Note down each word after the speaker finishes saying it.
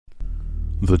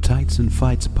The Tights and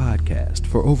Fights podcast,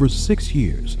 for over 6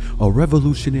 years, a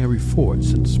revolutionary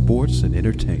force in sports and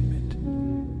entertainment.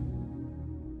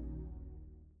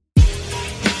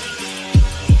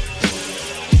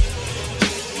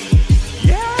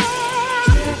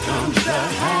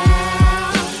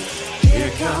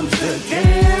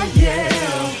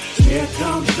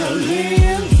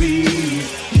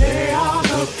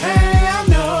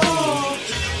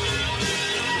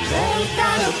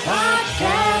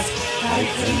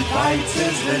 Fights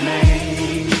is the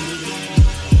name.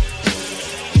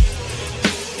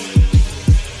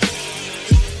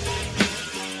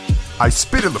 I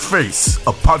Spit in the Face,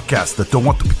 a podcast that don't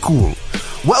want to be cool.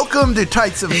 Welcome to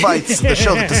Tights and Fights, the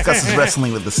show that discusses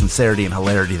wrestling with the sincerity and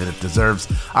hilarity that it deserves.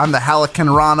 I'm the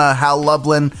Halican Rana, Hal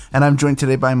Lublin, and I'm joined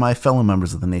today by my fellow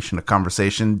members of the Nation of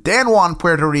Conversation, Dan Juan,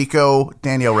 Puerto Rico,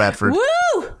 Danielle Radford. Woo!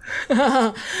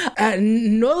 No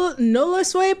lo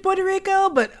soy Puerto Rico,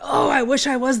 but I wish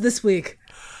I was this week.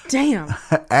 Damn.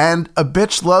 And a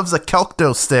bitch loves a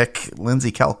Kelkdo stick,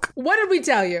 Lindsay Kelk. What did we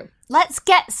tell you? Let's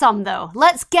get some, though.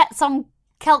 Let's get some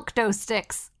Kelkdo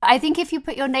sticks. I think if you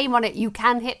put your name on it, you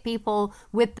can hit people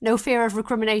with no fear of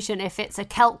recrimination if it's a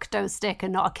Kelkdo stick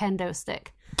and not a kendo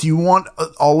stick. Do you want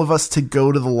all of us to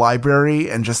go to the library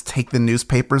and just take the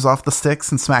newspapers off the sticks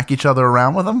and smack each other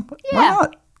around with them? Yeah. Why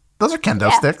not? Those are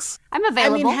kendo sticks. I'm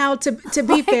available. I mean, Hal, to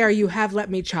be fair, you have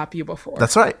let me chop you before.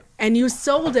 That's right. And you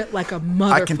sold it like a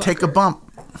motherfucker. I can take a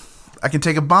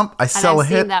bump. I sell a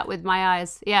hit. I've seen that with my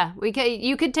eyes. Yeah,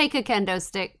 you could take a kendo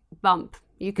stick bump.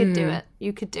 You could do it.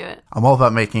 You could do it. I'm all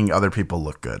about making other people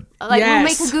look good. We'll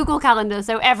make a Google Calendar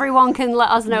so everyone can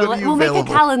let us know. We'll make a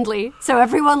Calendly so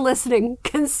everyone listening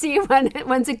can see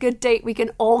when's a good date. We can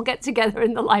all get together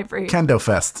in the library. Kendo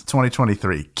Fest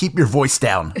 2023. Keep your voice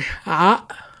down.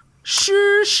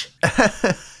 Shush.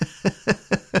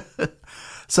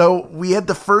 So we had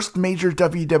the first major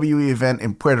WWE event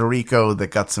in Puerto Rico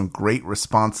that got some great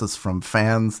responses from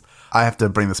fans. I have to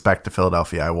bring this back to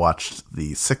Philadelphia. I watched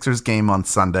the Sixers game on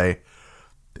Sunday,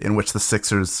 in which the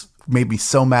Sixers made me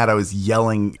so mad I was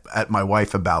yelling at my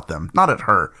wife about them. Not at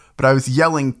her, but I was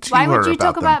yelling to her about them. Why would you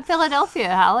talk about Philadelphia,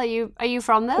 Hal? Are you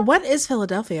from there? What is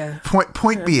Philadelphia?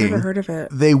 Point being, I've never heard of it.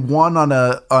 They won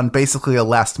on basically a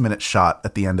last-minute shot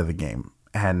at the end of the game.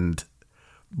 And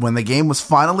when the game was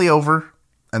finally over,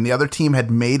 and the other team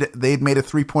had made a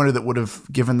three-pointer that would have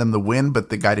given them the win, but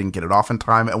the guy didn't get it off in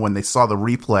time. And when they saw the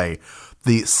replay,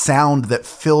 the sound that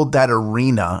filled that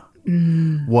arena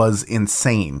was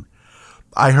insane.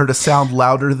 I heard a sound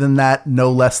louder than that no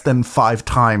less than 5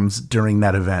 times during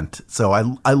that event. So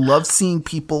I love seeing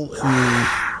people who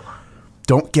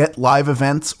don't get live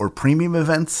events or premium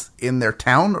events in their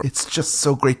town. It's just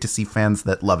so great to see fans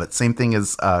that love it. Same thing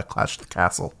as Clash at the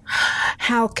Castle.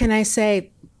 How can I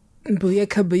say...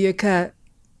 Booyaka, booyaka,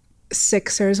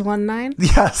 Sixers 1-9?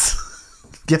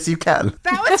 Yes, you can.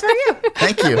 That was for you.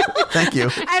 Thank you.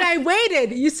 And I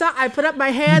waited. You saw, I put up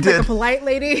my hand like a polite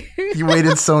lady. You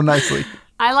waited so nicely.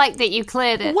 I like that you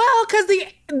cleared it. Well,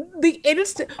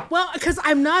 because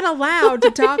I'm not allowed to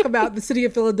talk about the city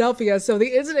of Philadelphia, so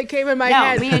the incident came in my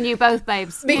head. No, me and you both,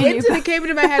 babes. The incident came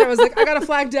into my head. I was like, I gotta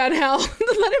flag down Hal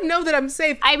to let him know that I'm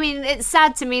safe. I mean, it's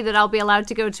sad to me that I'll be allowed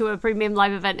to go to a premium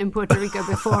live event in Puerto Rico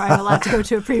before I'm allowed to go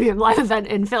to a premium live event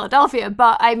in Philadelphia.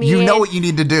 But I mean, you know what you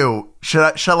need to do.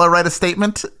 Shall I write a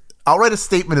statement? I'll write a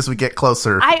statement as we get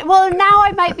closer. Now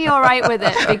I might be all right with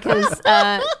it because,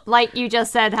 like you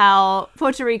just said, how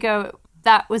Puerto Rico,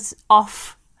 that was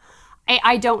off.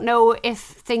 I don't know if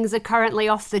things are currently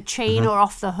off the chain or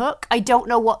off the hook. I don't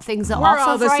know what things are off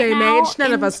all of the right same now age.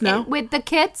 None of us know. With the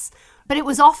kids. But it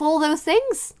was off all those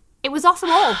things. It was off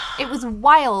them all. It was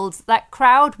wild. That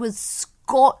crowd was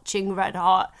scorching red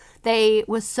hot. They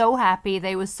were so happy.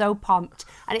 They were so pumped.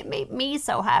 And it made me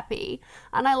so happy.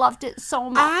 And I loved it so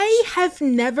much. I have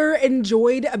never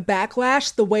enjoyed a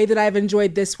Backlash the way that I've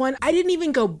enjoyed this one. I didn't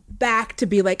even go back to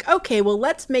be like, okay, well,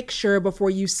 let's make sure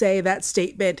before you say that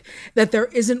statement that there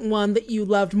isn't one that you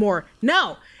loved more.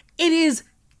 No, it is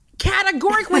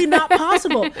categorically not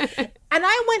possible. And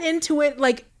I went into it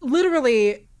like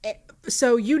literally,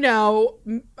 so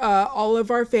all of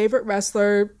our favorite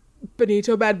wrestler,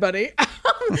 Benito Bad Bunny.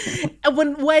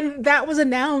 When that was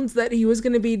announced that he was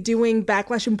going to be doing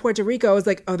Backlash in Puerto Rico, I was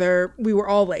like, we were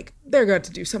all like, they're going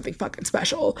to do something fucking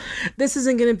special. This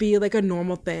isn't going to be like a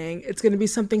normal thing. It's going to be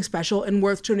something special and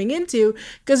worth tuning into,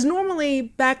 because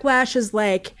normally Backlash is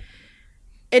like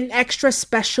an extra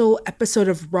special episode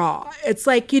of Raw. It's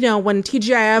like, when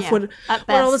TGIF would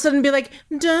all of a sudden be like,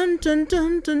 dun, dun,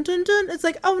 dun, dun, dun, dun. It's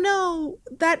like, oh no,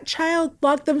 that child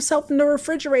locked themselves in the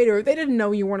refrigerator. They didn't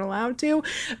know you weren't allowed to.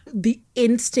 The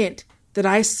instant that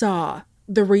I saw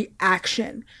the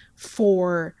reaction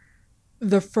for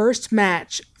the first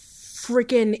match,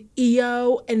 freaking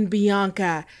Io and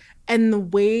Bianca, and the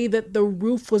way that the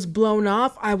roof was blown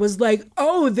off, I was like,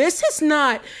 oh, this is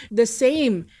not the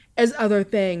same as other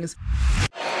things.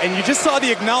 And you just saw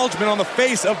the acknowledgement on the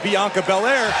face of Bianca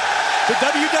Belair. The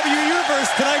WWE Universe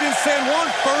tonight in San Juan,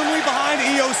 firmly behind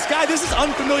Io Sky. This is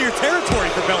unfamiliar territory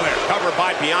for Belair. Covered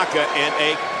by Bianca and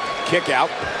a kick out.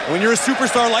 When you're a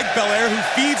superstar like Belair who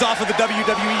feeds off of the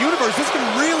WWE Universe, this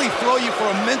can really throw you for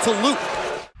a mental loop.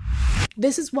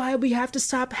 This is why we have to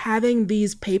stop having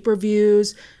these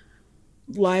pay-per-views,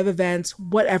 live events,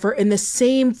 whatever, in the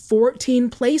same 14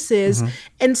 places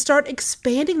and start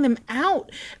expanding them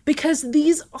out, because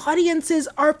these audiences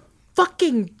are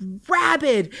fucking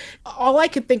rabid. All I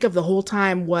could think of the whole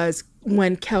time was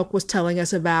when Kelk was telling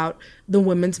us about the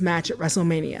women's match at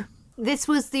WrestleMania. This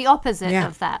was the opposite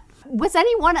of that. Was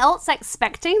anyone else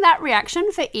expecting that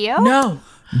reaction for Io?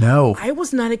 No. I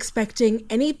was not expecting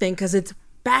anything because it's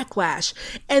Backlash.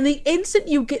 And the instant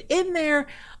you get in there,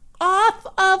 off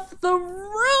of the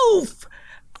roof.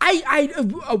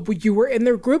 You were in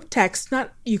their group text,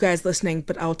 not you guys listening,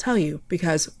 but I'll tell you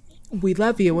because we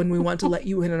love you and we want to let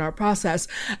you in on our process.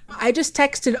 I just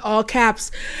texted all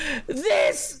caps,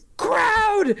 this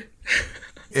crowd.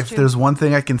 If there's one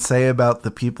thing I can say about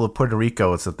the people of Puerto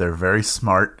Rico, it's that they're very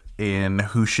smart in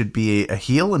who should be a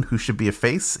heel and who should be a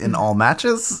face in all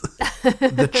matches.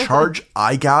 The charge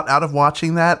I got out of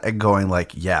watching that and going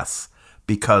like, yes,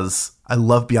 because I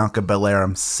love Bianca Belair.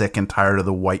 I'm sick and tired of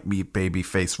the white meat baby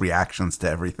face reactions to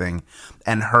everything.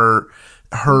 And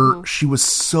she was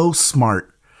so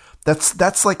smart.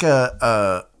 That's like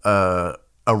a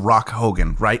Rock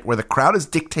Hogan, right? Where the crowd is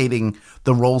dictating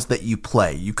the roles that you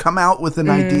play. You come out with an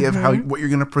idea of what you're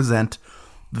going to present.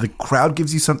 The crowd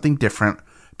gives you something different.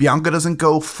 Bianca doesn't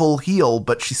go full heel,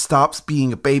 but she stops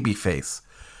being a baby face.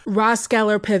 Ross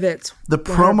Geller pivots. The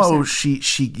 100%.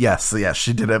 promo,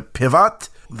 she did a pivot.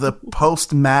 The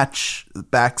post-match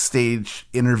backstage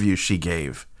interview she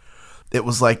gave, it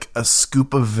was like a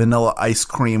scoop of vanilla ice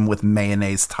cream with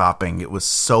mayonnaise topping. It was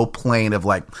so plain of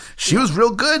like, she was real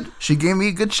good. She gave me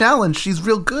a good challenge. She's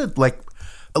real good. Like,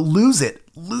 lose it.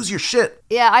 Lose your shit.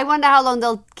 Yeah, I wonder how long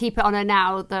they'll keep it on her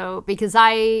now, though, because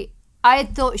I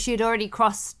thought she'd already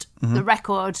crossed the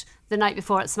record the night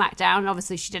before at SmackDown.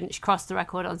 Obviously, she didn't. She crossed the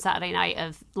record on Saturday night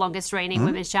of longest reigning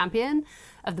women's champion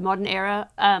of the modern era.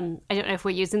 I don't know if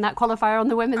we're using that qualifier on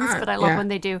the women's, but I love when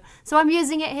they do. So I'm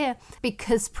using it here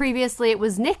because previously it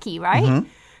was Nikki, right?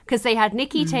 Because they had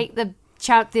Nikki take the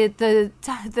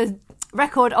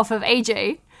record off of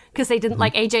AJ because they didn't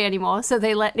like AJ anymore. So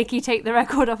they let Nikki take the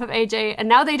record off of AJ, and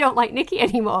now they don't like Nikki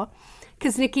anymore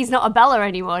because Nikki's not a Bella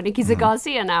anymore. Nikki's a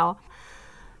Garcia now.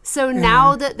 So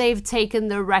now that they've taken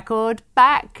the record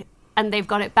back and they've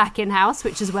got it back in-house,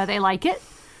 which is where they like it,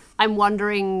 I'm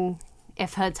wondering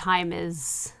if her time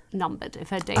is numbered, if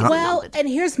her days are numbered. And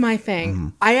here's my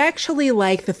thing. I actually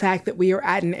like the fact that we are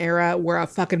at an era where a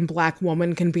fucking black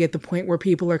woman can be at the point where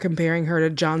people are comparing her to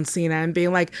John Cena and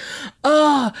being like,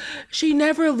 oh, she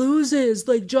never loses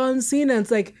like John Cena.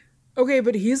 It's like, okay,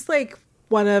 but he's like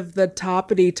one of the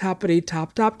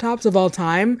tops of all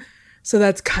time. So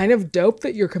that's kind of dope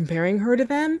that you're comparing her to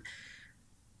them.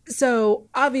 So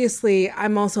obviously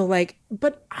I'm also like,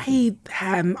 but I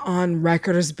am on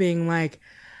record as being like,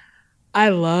 I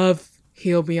love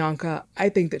heel Bianca. I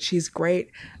think that she's great.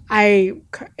 I,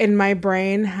 in my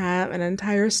brain, have an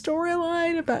entire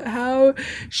storyline about how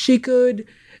she could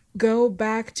go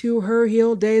back to her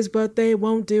heel days, but they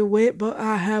won't do it. But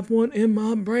I have one in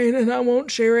my brain and I won't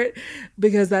share it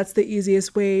because that's the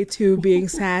easiest way to being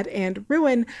sad and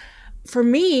ruin. For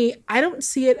me, I don't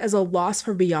see it as a loss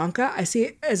for Bianca. I see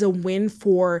it as a win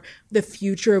for the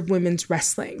future of women's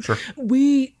wrestling. Sure.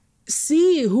 We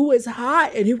see who is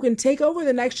hot and who can take over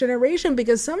the next generation,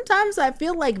 because sometimes I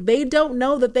feel like they don't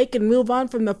know that they can move on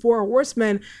from the Four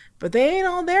Horsemen, but they ain't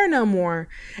all there no more.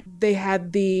 They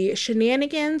had the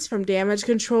shenanigans from Damage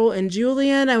Control and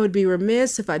Julian. I would be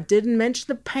remiss if I didn't mention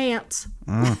the pants.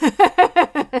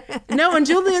 No, and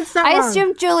Julian's not wrong. I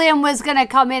assumed Julian was going to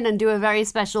come in and do a very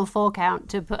special 4 count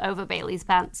to put over Bailey's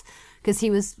pants because he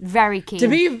was very keen. To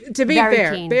be very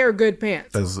fair, keen. they are good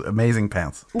pants. Those amazing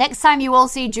pants. Next time you all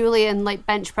see Julian like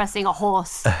bench pressing a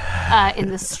horse in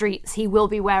the streets, he will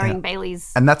be wearing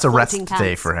Bailey's And that's a rest floating day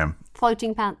pants. for him.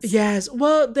 Floating pants. Yes.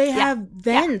 Well, they have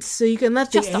vents, so you can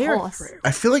let Just the a air horse. through.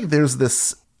 I feel like there's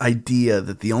this idea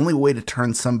that the only way to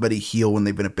turn somebody heel when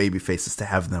they've been a babyface is to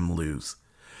have them lose.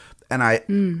 And I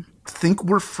think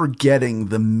we're forgetting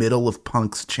the middle of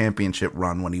Punk's championship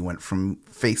run when he went from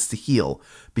face to heel,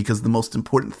 because the most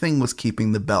important thing was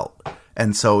keeping the belt.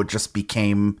 And so it just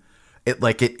became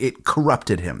It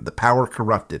corrupted him. The power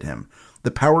corrupted him.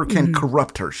 The power can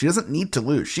corrupt her. She doesn't need to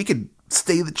lose. She could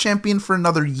stay the champion for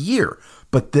another year.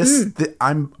 But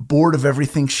I'm bored of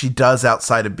everything she does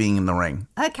outside of being in the ring.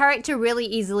 Her character really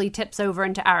easily tips over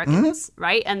into arrogance,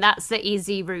 right? And that's the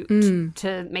easy route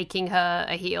to making her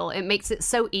a heel. It makes it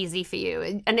so easy for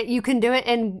you. And you can do it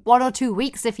in 1 or 2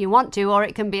 weeks if you want to, or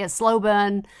it can be a slow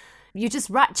burn. You just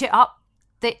ratchet up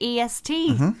the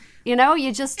EST. You know,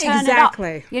 you just turn it up.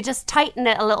 You just tighten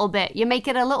it a little bit. You make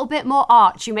it a little bit more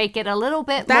arch. You make it a little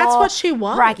bit That's more what she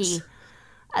wants. braggy.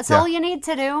 That's all you need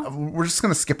to do. We're just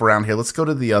going to skip around here. Let's go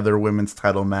to the other women's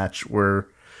title match where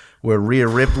Rhea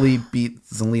Ripley beat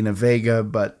Zelina Vega,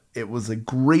 but it was a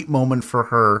great moment for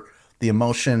her. The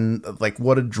emotion, like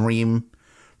what a dream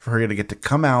for her to get to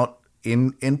come out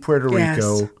in Puerto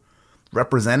Rico,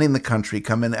 representing the country,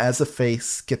 come in as a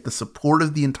face, get the support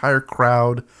of the entire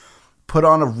crowd, put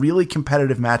on a really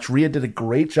competitive match. Rhea did a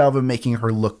great job of making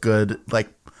her look good. Like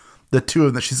the two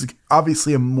of them, she's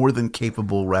obviously a more than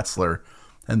capable wrestler.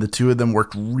 And the two of them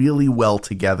worked really well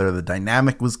together. The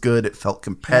dynamic was good. It felt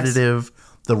competitive.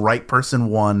 Yes. The right person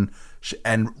won.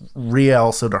 And Rhea,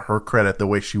 also to her credit, the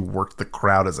way she worked the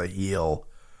crowd as a heel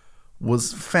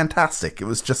was fantastic. It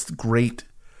was just great.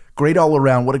 Great all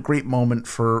around. What a great moment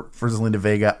for Zelina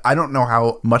Vega. I don't know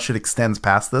how much it extends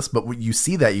past this, but when you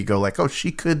see that, you go like, oh,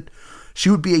 she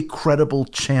would be a credible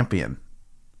champion.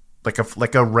 Like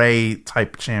a Ray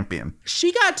type champion.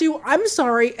 She got to, I'm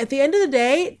sorry, at the end of the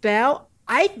day, now,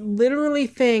 I literally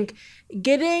think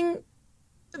getting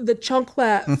the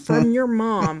chunklet from your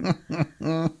mom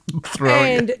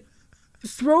throwing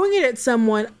it at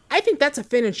someone, I think that's a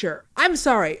finisher. I'm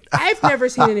sorry. I've never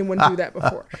seen anyone do that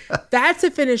before. That's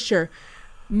a finisher.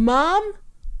 Mom,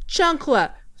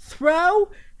 chunklet,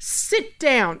 throw, sit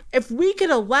down. If we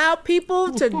can allow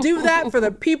people to do that for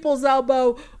the people's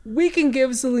elbow, we can give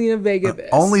Zelina Vega this.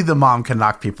 Only the mom can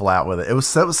knock people out with it. It was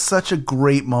such a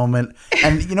great moment.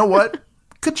 And you know what?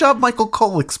 Good job, Michael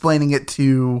Cole, explaining it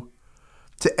to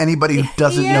anybody who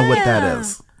doesn't know what that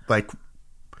is. Like,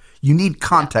 you need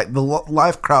context. The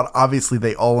live crowd, obviously,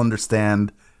 they all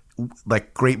understand.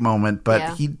 Like, great moment,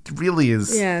 but he really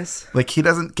is. Yes. Like, he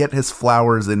doesn't get his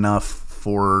flowers enough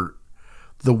for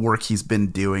the work he's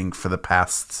been doing for the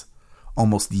past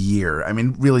almost year. I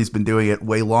mean, really, he's been doing it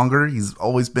way longer. He's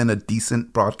always been a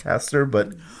decent broadcaster,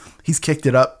 but he's kicked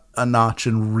it up a notch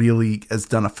and really has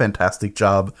done a fantastic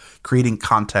job creating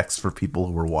context for people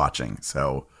who are watching.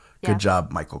 So good job,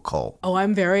 Michael Cole. Oh,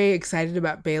 I'm very excited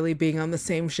about Bayley being on the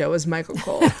same show as Michael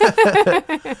Cole.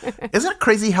 Isn't it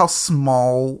crazy how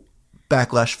small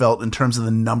Backlash felt in terms of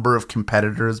the number of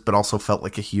competitors, but also felt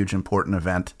like a huge important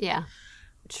event? Yeah,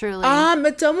 truly.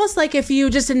 It's almost like if you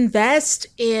just invest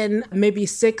in maybe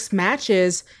 6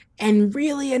 matches and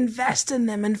really invest in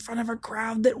them in front of a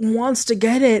crowd that wants to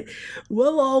get it,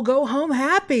 we'll all go home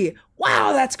happy.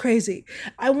 Wow, that's crazy.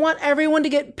 I want everyone to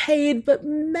get paid, but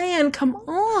man, come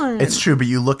on. It's true, but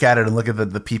you look at it and look at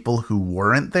the people who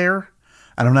weren't there,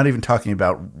 and I'm not even talking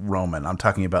about Roman. I'm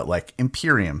talking about like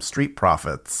Imperium, Street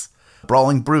Profits,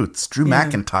 Brawling Brutes, Drew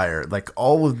McIntyre, like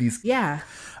all of these. Yeah.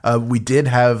 We did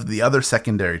have the other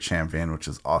secondary champion, which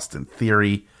is Austin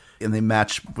Theory, and they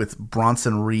matched with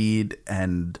Bronson Reed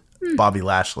and Bobby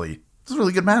Lashley. It was a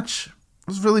really good match. It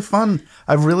was really fun.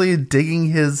 I'm really digging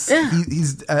his.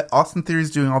 He's Austin Theory's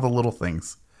doing all the little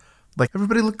things. Like,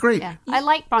 everybody looked great. Yeah, I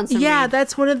like Bronson Reed. Yeah,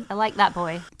 that's one of. I like that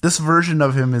boy. This version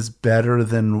of him is better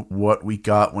than what we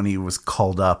got when he was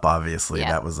called up. Obviously,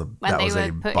 that was a when that was they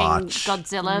a were putting botch.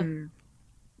 Godzilla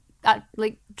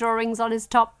like drawings on his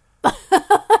top.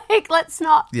 Like, let's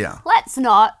not.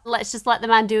 Let's just let the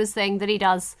man do his thing that he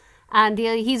does, and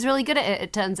he's really good at it.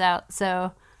 It turns out.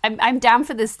 So I'm down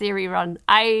for this Theory run.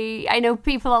 I know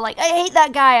people are like, I hate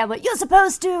that guy. I'm like, you're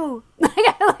supposed to.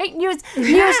 Like news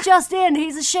just in.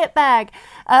 He's a shitbag.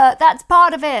 That's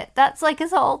part of it. That's like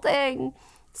his whole thing.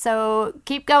 So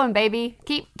keep going, baby.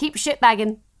 Keep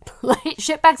shitbagging. Like,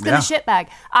 shitbag's gonna shitbag.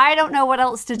 I don't know what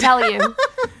else to tell you.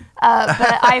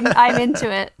 But I'm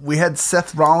into it. We had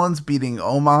Seth Rollins beating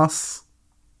Omos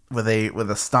with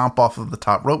a stomp off of the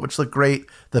top rope, which looked great.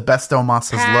 The best Omos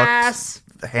has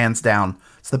looked, hands down.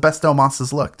 It's the best Omos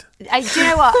has looked. Do you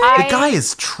know what? The guy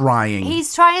is trying.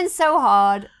 He's trying so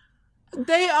hard.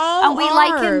 They all and we are.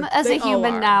 like him as a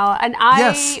human now. And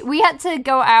we had to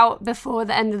go out before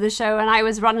the end of the show, and I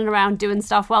was running around doing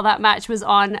stuff while that match was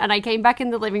on. And I came back in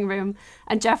the living room,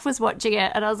 and Jeff was watching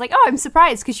it, and I was like, oh, I'm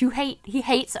surprised, because he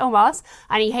hates Omos,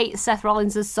 and he hates Seth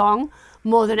Rollins' song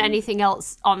more than anything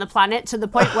else on the planet, to the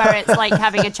point where it's like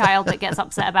having a child that gets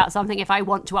upset about something. If I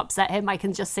want to upset him, I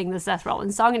can just sing the Seth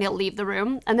Rollins song and he'll leave the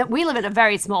room. And then we live in a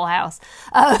very small house,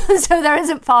 so there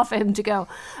isn't far for him to go.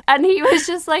 And he was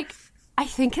just like, I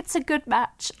think it's a good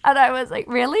match. And I was like,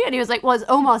 really? And he was like, well, it's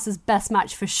Omos's best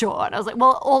match for sure. And I was like,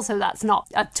 well, also that's not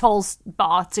a tall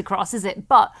bar to cross, is it?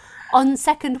 But on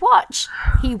second watch,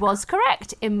 he was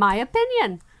correct, in my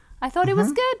opinion. I thought it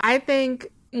was good. I think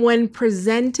when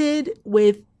presented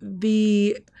with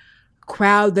the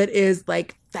crowd that is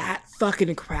like that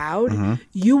fucking crowd,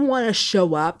 you want to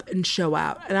show up and show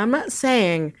out. And I'm not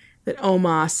saying that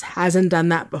Omos hasn't done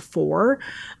that before.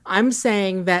 I'm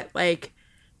saying that, like,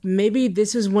 maybe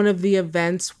this is one of the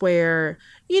events where,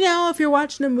 you know, if you're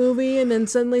watching a movie and then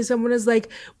suddenly someone is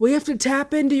like, we have to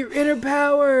tap into your inner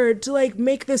power to, like,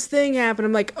 make this thing happen.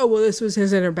 I'm like, oh, well, this was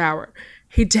his inner power.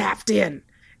 He tapped in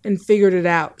and figured it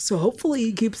out. So hopefully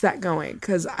he keeps that going,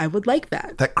 because I would like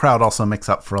that. That crowd also makes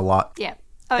up for a lot. Yeah.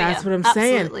 Oh, That's yeah. what I'm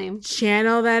Absolutely. saying.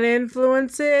 Channel that,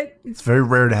 influence it. It's very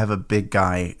rare to have a big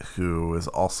guy who is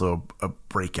also a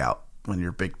breakout when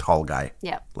you're a big, tall guy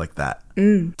like that.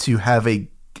 To have a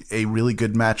really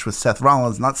good match with Seth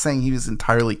Rollins, not saying he was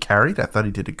entirely carried, I thought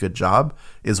he did a good job,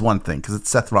 is one thing, because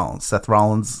it's Seth Rollins. Seth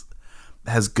Rollins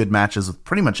has good matches with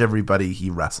pretty much everybody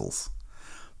he wrestles.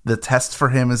 The test for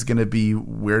him is going to be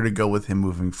where to go with him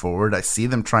moving forward. I see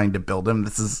them trying to build him.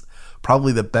 This is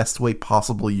probably the best way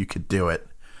possible you could do it.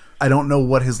 I don't know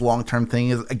what his long-term thing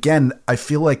is. Again, I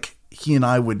feel like he and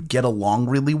I would get along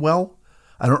really well.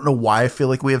 I don't know why I feel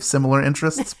like we have similar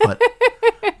interests, but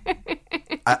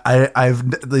I've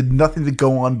nothing to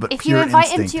go on but if you pure invite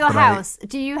instinct. him to your house,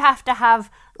 do you have to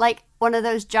have, like, one of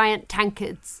those giant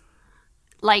tankards,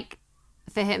 like,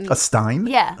 for him? A stein?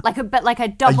 Yeah, like a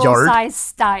double-sized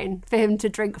stein for him to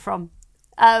drink from.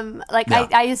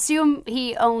 I assume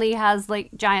he only has, like,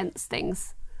 giants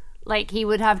things. Like, he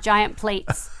would have giant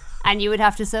plates, and you would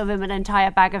have to serve him an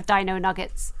entire bag of dino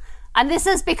nuggets. And this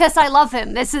is because I love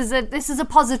him. This is a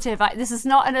positive. This is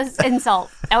not an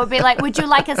insult. I would be like, would you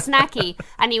like a snacky?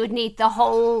 And he would need the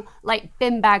whole, like,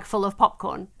 bin bag full of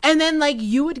popcorn. And then, like,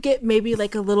 you would get maybe,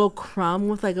 like, a little crumb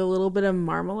with, like, a little bit of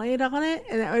marmalade on it.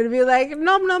 And it would be like,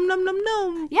 nom, nom, nom, nom,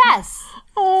 nom. Yes.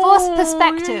 Forced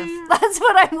perspective. Yeah. That's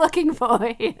what I'm looking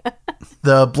for here.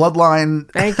 The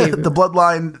Bloodline... Thank you. The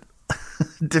Bloodline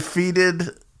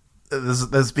defeated...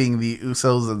 This being the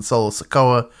Usos and Solo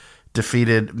Sikoa...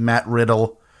 defeated Matt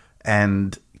Riddle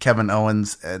and Kevin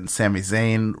Owens and Sami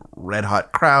Zayn. Red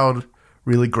hot crowd.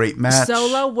 Really great match.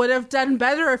 Solo would have done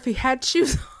better if he had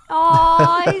shoes.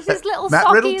 Oh, he's his little Matt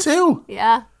sockies. Riddle too.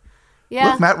 Yeah.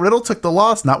 Yeah. Look, Matt Riddle took the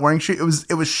loss, not wearing shoes.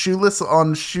 It was shoeless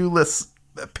on shoeless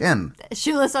pin.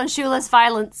 Shoeless on shoeless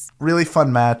violence. Really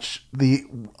fun match. The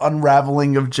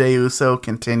unraveling of Jey Uso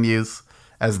continues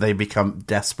as they become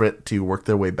desperate to work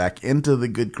their way back into the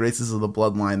good graces of the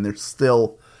Bloodline. They're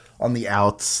still on the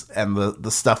outs, and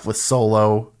the stuff with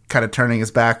Solo kind of turning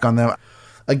his back on them.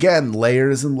 Again,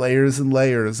 layers and layers and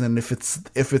layers, and if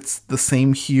it's the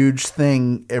same huge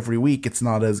thing every week, it's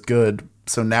not as good.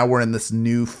 So now we're in this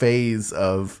new phase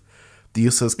of the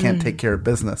Usos can't take care of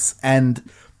business, and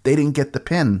they didn't get the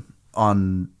pin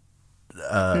on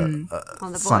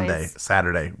Sunday,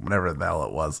 Saturday, whatever the hell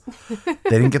it was.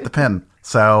 They didn't get the pin,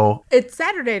 so It's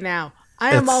Saturday now.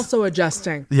 I am also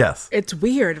adjusting. Yes, It's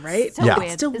weird, right? Still weird.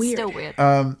 It's still weird. It's still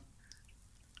weird.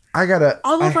 I gotta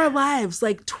All of our lives,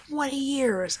 like 20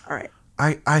 years. All right.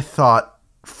 I thought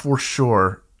for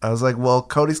sure, I was like, well,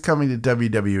 Cody's coming to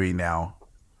WWE now.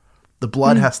 The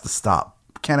blood has to stop.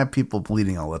 Can't have people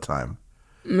bleeding all the time.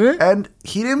 And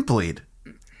he didn't bleed.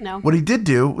 No. What he did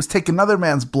do was take another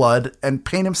man's blood and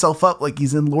paint himself up like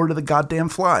he's in Lord of the Goddamn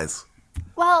Flies.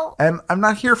 Well, And I'm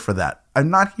not here for that. I'm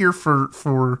not here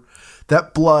for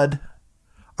that blood.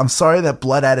 I'm sorry, that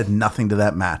blood added nothing to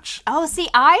that match. oh, see,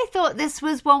 I thought this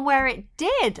was one where it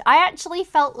did. I actually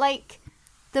felt like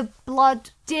the blood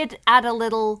did add a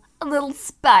little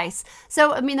spice.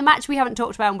 So, I mean, the match we haven't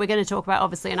talked about, and we're going to talk about,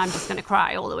 obviously, and I'm just going to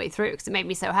cry all the way through because it made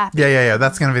me so happy. Yeah.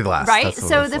 That's going to be the last. Right? That's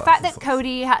So the last. fact That's that the last.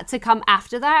 Cody had to come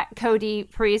after that, Cody,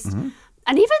 Priest, and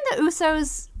even the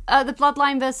Usos, the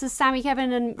Bloodline versus Sami,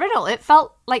 Kevin, and Riddle, it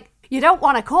felt like, you don't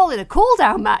want to call it a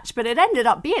cool-down match, but it ended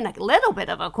up being a little bit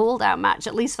of a cool-down match,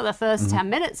 at least for the first 10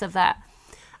 minutes of that.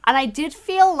 And I did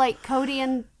feel like Cody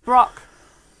and Brock,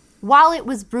 while it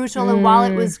was brutal and while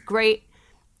it was great,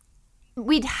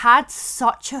 we'd had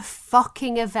such a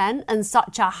fucking event and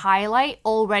such a highlight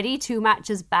already 2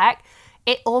 matches back.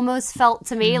 It almost felt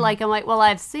to me like, I'm like, well,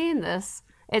 I've seen this.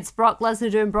 It's Brock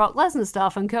Lesnar doing Brock Lesnar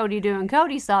stuff and Cody doing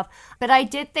Cody stuff. But I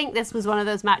did think this was one of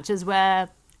those matches where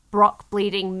Brock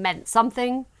bleeding meant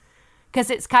something. Because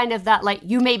it's kind of that, like,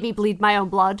 you made me bleed my own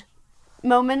blood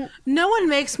moment. No one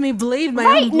makes me bleed my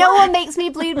own blood. No one makes me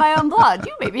bleed my own blood.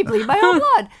 You made me bleed my own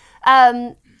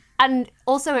blood. And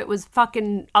also it was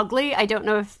fucking ugly. I don't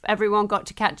know if everyone got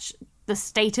to catch the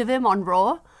state of him on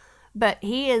Raw, but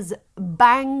he is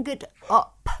banged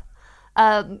up.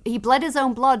 He bled his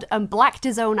own blood and blacked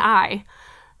his own eye.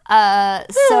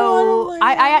 So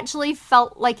I actually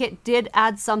felt like it did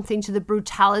add something to the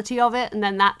brutality of it, and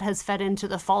then that has fed into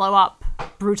the follow-up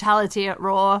brutality at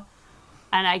Raw.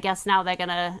 And I guess now they're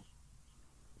gonna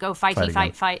go fights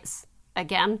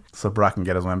again. So Brock can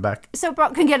get his win back.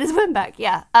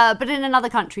 Yeah. But in another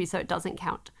country, so it doesn't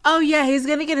count. Oh yeah, he's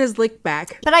gonna get his lick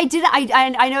back. But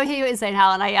I know who you're saying,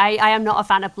 Hal, and I am not a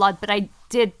fan of blood, but I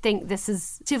did think this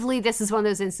is one of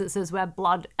those instances where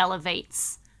blood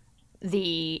elevates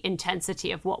the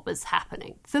intensity of what was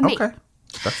happening for me. Okay,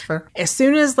 that's fair. As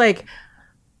soon as like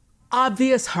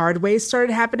obvious hard ways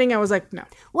started happening, I was like, no.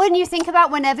 When you think about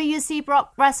whenever you see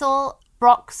Brock wrestle,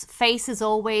 Brock's face is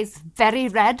always very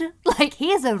red. Like,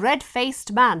 he is a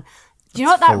red-faced man. Do you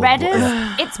know what that red is?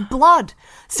 It's blood.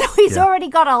 So he's already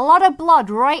got a lot of blood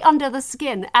right under the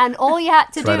skin. And all you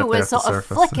had to do was sort of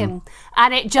flick him.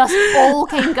 And it just all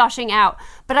came gushing out.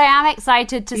 But I am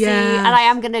excited to see, and I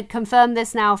am going to confirm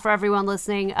this now for everyone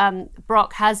listening.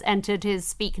 Brock has entered his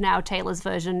Speak Now, Taylor's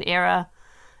version era.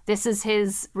 This is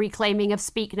his reclaiming of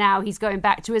Speak Now. He's going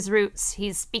back to his roots.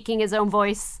 He's speaking his own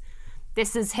voice.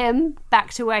 This is him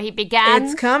back to where he began.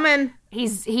 It's coming. He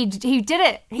did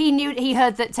it. He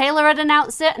heard that Taylor had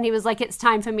announced it, and he was like, it's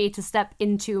time for me to step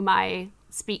into my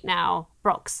Speak Now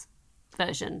Brock's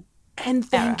version. And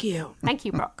thank you. Thank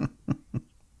you, Brock.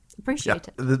 Appreciate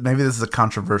it. Maybe this is a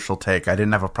controversial take. I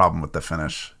didn't have a problem with the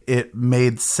finish. It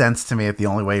made sense to me that the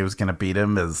only way he was going to beat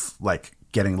him is like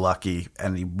getting lucky,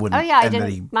 and he wouldn't. Oh yeah, I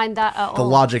didn't mind that at all. The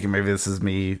logic, and maybe this is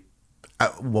me.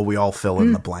 Well, we all fill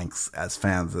in the blanks as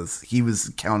fans. Is he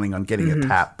was counting on getting a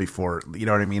tap before, you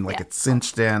know what I mean? Like it's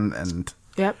cinched in, and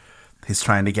he's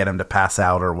trying to get him to pass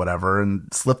out or whatever,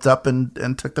 and slipped up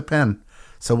and took the pin.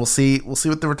 So we'll see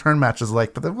what the return match is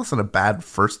like. But that wasn't a bad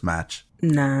first match.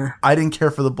 Nah, I didn't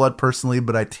care for the blood personally,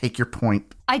 but I take your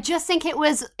point. I just think it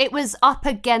was up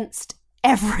against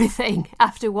everything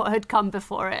after what had come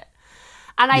before it,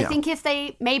 and I think if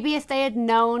they had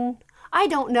known. I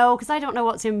don't know, because I don't know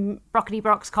what's in Brockety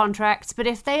Brock's contract, but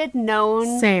if they had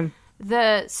known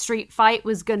the street fight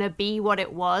was going to be what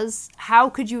it was, how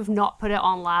could you have not put it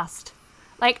on last?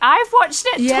 Like, I've watched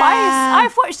it twice.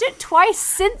 I've watched it twice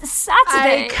since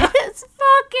Saturday. It's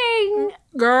fucking...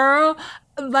 Girl,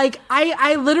 like,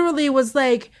 I literally was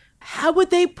like, how would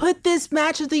they put this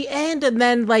match at the end? And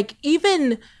then, like,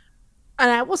 even... And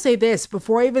I will say this,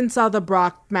 before I even saw the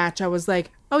Brock match, I was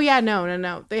like, oh yeah,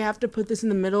 no. They have to put this in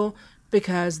the middle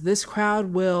because this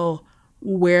crowd will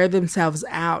wear themselves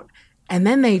out. And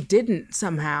then they didn't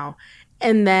somehow.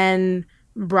 And then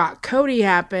Brock Cody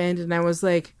happened, and I was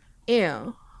like,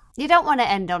 ew. You don't want to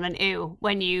end on an ew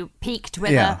when you peaked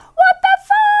with a, what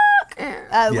the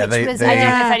fuck? Which was, I don't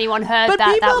know if anyone heard but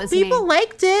that. That was people me.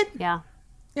 liked it.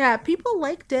 Yeah, people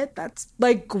liked it. That's,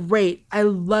 like, great. I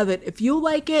love it. If you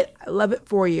like it, I love it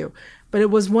for you. But it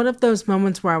was one of those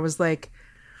moments where I was like,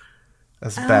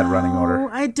 that's a bad running order.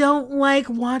 I don't like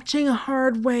watching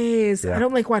Hard Ways. Yeah. I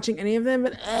don't like watching any of them,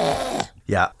 but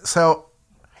yeah. So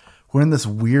we're in this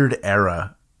weird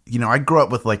era. You know, I grew up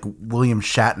with like William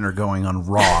Shatner going on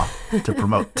Raw to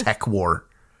promote Tech War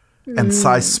and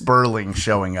Cy Sperling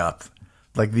showing up.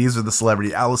 Like, these are the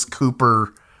celebrities. Alice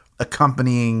Cooper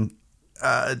accompanying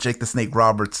Jake the Snake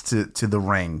Roberts to the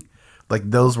ring. Like,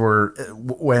 those were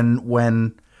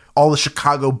when all the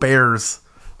Chicago Bears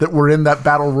that were in that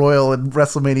battle royal in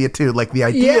WrestleMania 2. Like, the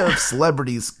idea of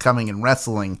celebrities coming and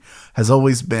wrestling has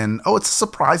always been, it's a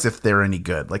surprise if they're any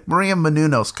good. Like, Maria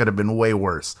Menounos could have been way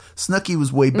worse. Snooki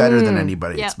was way better than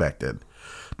anybody expected.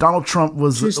 Donald Trump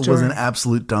was an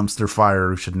absolute dumpster fire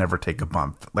who should never take a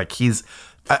bump. Like, he's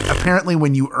apparently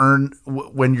when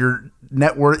your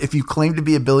net worth, if you claim to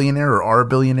be a billionaire or are a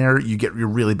billionaire, you're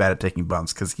really bad at taking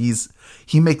bumps, because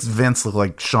he makes Vince look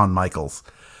like Shawn Michaels.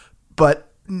 But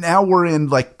now we're in,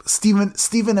 like, Stephen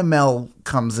Amell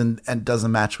comes in and does a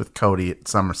match with Cody at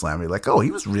SummerSlam. You're like,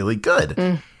 he was really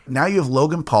good. Now you have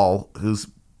Logan Paul, who's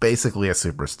basically a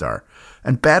superstar,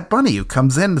 and Bad Bunny, who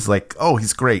comes in and is like,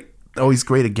 he's great. He's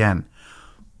great again.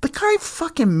 The guy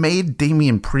fucking made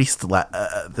Damian Priest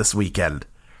this weekend.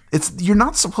 You're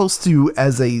not supposed to,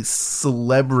 as a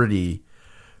celebrity,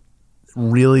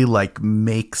 really, like,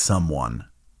 make someone.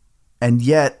 And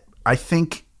yet, I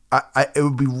think it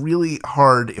would be really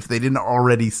hard if they didn't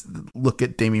already look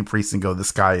at Damian Priest and go,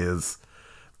 this guy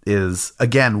is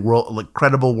again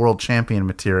credible world champion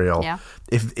material. Yeah.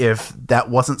 If that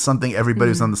wasn't something everybody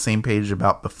was on the same page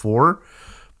about before,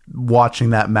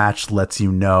 watching that match lets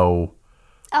you know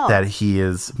that he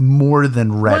is more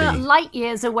than ready. Well, light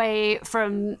years away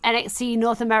from NXT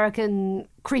North American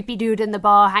creepy dude in the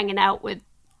bar hanging out with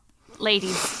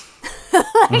ladies.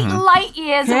 Light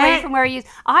years away from where he is.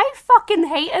 I fucking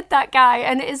hated that guy,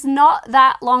 and it is not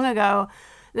that long ago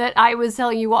that I was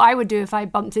telling you what I would do if I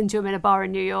bumped into him in a bar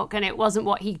in New York, and it wasn't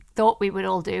what he thought we would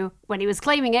all do when he was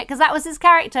claiming it, because that was his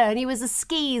character, and he was a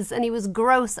skis, and he was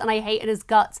gross, and I hated his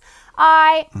guts.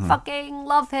 I fucking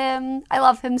love him. I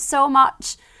love him so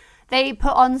much. They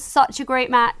put on such a great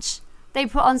match. They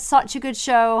put on such a good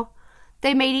show.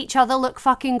 They made each other look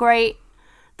fucking great.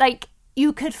 Like,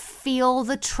 you could feel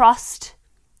the trust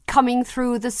coming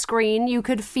through the screen. You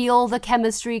could feel the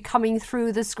chemistry coming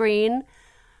through the screen.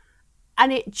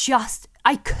 And it just,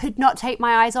 I could not take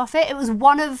my eyes off it. It was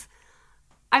one of,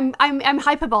 I'm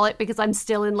hyperbolic because I'm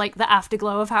still in like the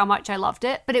afterglow of how much I loved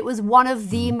it, but it was one of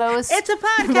the most... It's a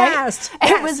podcast!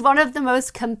 Right? It was one of the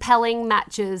most compelling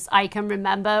matches I can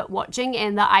remember watching,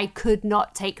 in that I could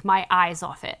not take my eyes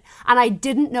off it. And I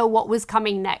didn't know what was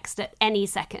coming next at any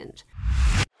second.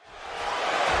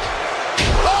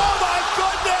 Oh my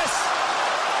goodness!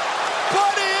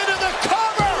 Buddy into the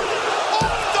cover!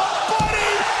 Off the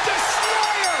Buddy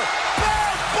Destroyer!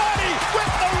 Bad Buddy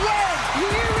with the win!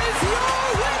 Here is your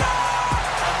winner!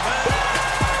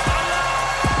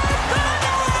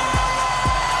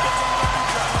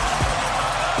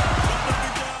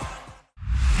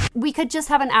 We could just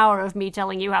have an hour of me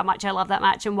telling you how much I love that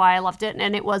match and why I loved it,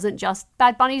 and it wasn't just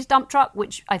Bad Bunny's dump truck,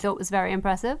 which I thought was very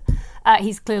impressive.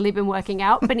 He's clearly been working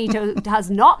out. Benito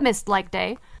has not missed leg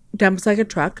day. Dumps like a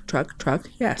truck,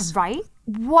 yes. Right?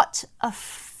 What a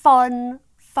fun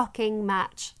fucking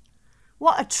match.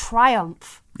 What a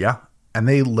triumph. Yeah. And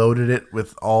they loaded it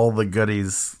with all the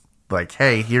goodies. Like,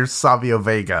 hey, here's Savio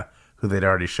Vega, who they'd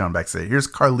already shown backstage. Here's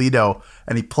Carlito,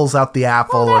 and he pulls out the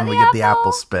apple, and we get the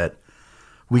apple spit.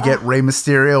 We get Rey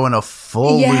Mysterio in a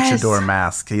full luchador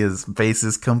mask. His face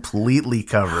is completely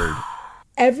covered.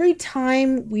 Every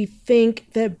time we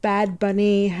think that Bad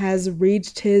Bunny has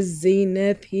reached his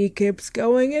zenith, he keeps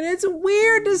going. And it's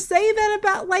weird to say that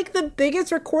about like the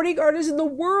biggest recording artist in the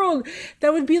world.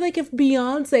 That would be like if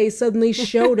Beyonce suddenly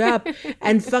showed up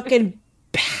and fucking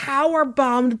power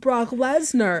bombed Brock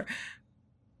Lesnar,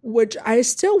 which I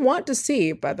still want to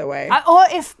see, by the way. Or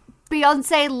if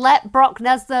Beyonce let Brock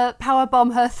Lesnar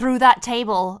powerbomb her through that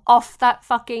table off that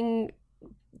fucking...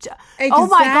 Exactly. Oh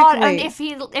my god! And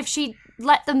if she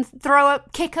let them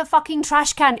kick a fucking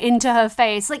trash can into her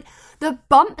face, like the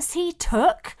bumps he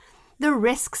took, the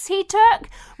risks he took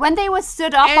when they were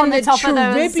stood up on the top of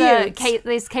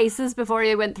those cases before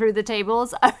he went through the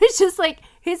tables. I was just like,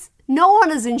 no one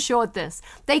has insured this.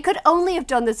 They could only have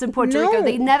done this in Puerto Rico.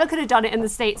 They never could have done it in the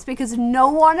States because no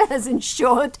one has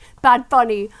insured Bad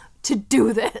Bunny to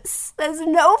do this. There's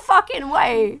no fucking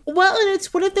way. Well, and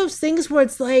it's one of those things where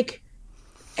it's like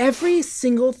every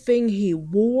single thing he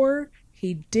wore,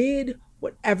 he did,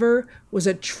 whatever, was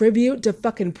a tribute to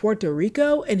fucking Puerto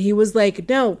Rico. And he was like,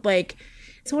 no, like,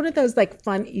 it's one of those like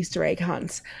fun Easter egg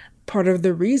hunts. Part of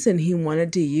the reason he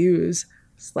wanted to use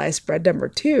sliced bread number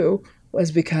 2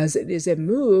 was because it is a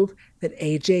move that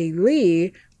AJ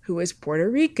Lee, who is Puerto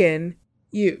Rican,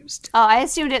 used. Oh, I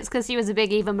assumed it's because he was a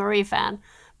big Eva Marie fan.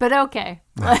 But okay.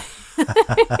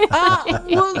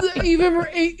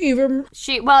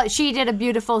 She did a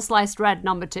beautiful sliced red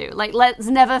number 2. Like, let's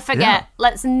never forget. Yeah.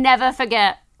 Let's never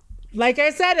forget. Like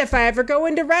I said, if I ever go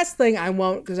into wrestling, I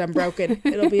won't because I'm broken.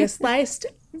 It'll be a sliced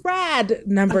rad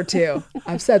number 2.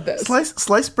 I've said this.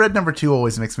 Sliced bread number 2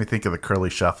 always makes me think of the curly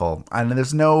shuffle. And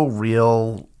there's no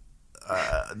real,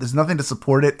 there's nothing to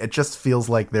support it. It just feels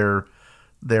like they're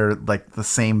like the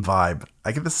same vibe.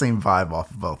 I get the same vibe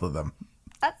off of both of them.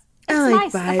 It's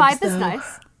nice. Vibes, the vibe is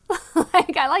nice.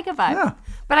 I like a vibe. Yeah,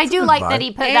 but I do like that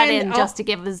he put that in just to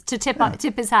give us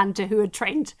tip his hand to who had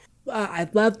trained. I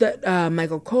love that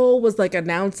Michael Cole was like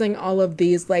announcing all of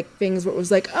these like things where it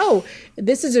was like, oh,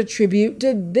 this is a tribute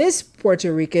to this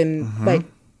Puerto Rican like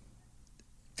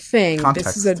thing.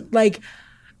 Context. This is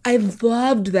I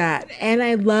loved that. And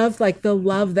I loved like the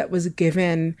love that was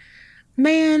given.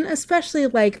 Man, especially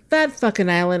like that fucking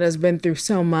island has been through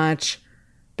so much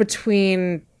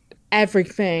between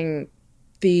everything,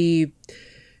 the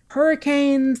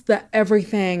hurricanes, the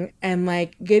everything, and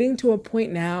like getting to a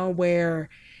point now where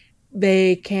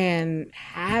they can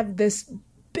have this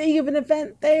big of an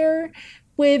event there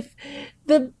with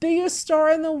the biggest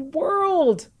star in the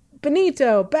world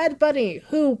Benito, Bad Bunny,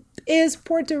 who is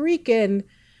Puerto Rican,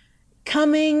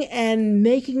 coming and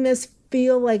making this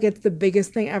feel like it's the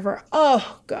biggest thing ever.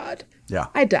 Oh, God. Yeah.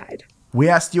 I died. We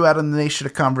asked you out on the Nation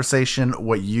of Conversation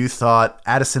what you thought.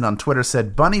 Addison on Twitter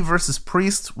said, Bunny versus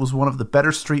Priest was one of the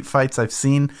better street fights I've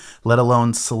seen, let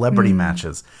alone celebrity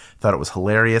matches. Thought it was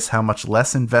hilarious how much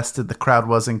less invested the crowd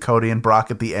was in Cody and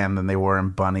Brock at the end than they were in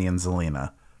Bunny and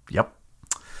Zelina. Yep.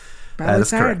 That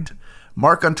is correct.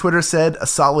 Mark on Twitter said, a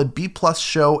solid B-plus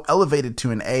show elevated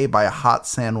to an A by a hot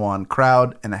San Juan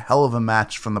crowd and a hell of a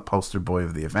match from the poster boy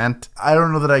of the event. I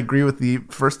don't know that I agree with the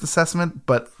first assessment,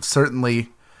 but certainly,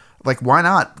 like, why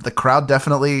not? The crowd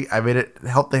definitely,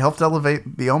 they helped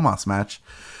elevate the Omos match.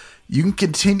 You can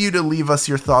continue to leave us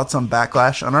your thoughts on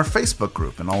Backlash on our Facebook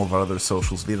group and all of our other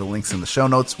socials via the links in the show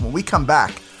notes. When we come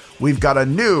back, we've got a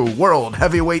new World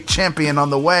Heavyweight Champion on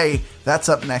the way. That's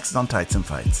up next on Tights and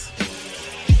Fights.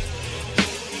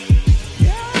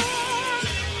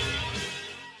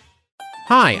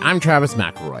 Hi, I'm Travis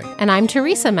McElroy. And I'm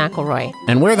Teresa McElroy.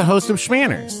 And we're the hosts of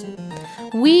Schmanners.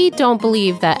 We don't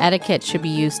believe that etiquette should be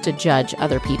used to judge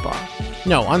other people.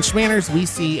 No, on Schmanners, we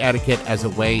see etiquette as a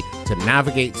way to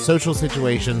navigate social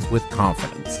situations with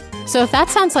confidence. So if that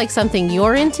sounds like something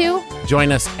you're into,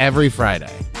 join us every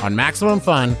Friday on Maximum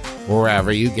Fun or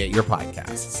wherever you get your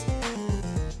podcasts.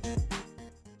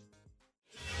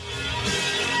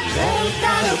 They've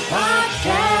got a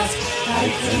podcast.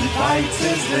 Tights and Fights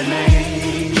is the name.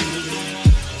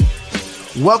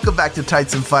 Welcome back to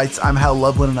Tights and Fights. I'm Hal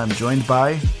Loveland, and I'm joined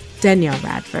by Danielle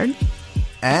Radford.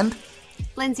 And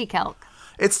Lindsay Kelk.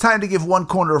 it's time to give one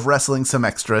corner of wrestling some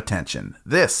extra attention.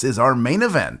 This is our main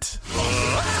event.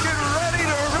 Let's get ready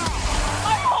to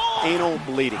rock. Anal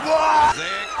bleeding.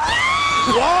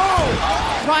 Whoa!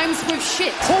 rhymes with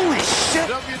shit. Holy shit!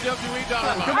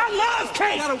 WWE.com. I love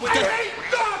cake! I hate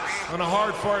nuts! On a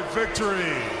hard-fought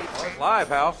victory. Live,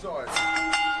 Hal.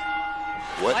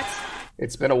 What?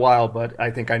 It's been a while, but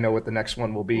I think I know what the next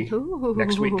one will be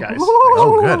next week, guys.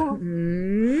 Oh, good.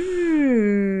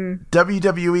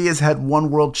 WWE has had one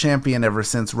world champion ever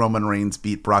since Roman Reigns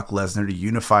beat Brock Lesnar to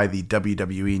unify the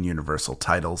WWE and Universal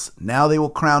titles. Now they will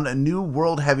crown a new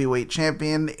world heavyweight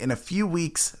champion in a few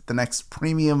weeks at the next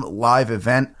premium live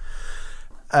event.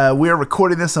 We are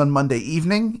recording this on Monday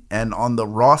evening, and on the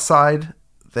Raw side,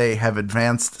 they have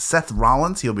advanced Seth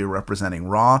Rollins. He'll be representing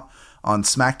Raw. On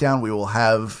SmackDown, we will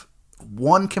have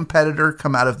one competitor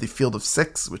come out of the field of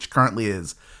six, which currently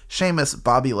is Sheamus,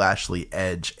 Bobby Lashley,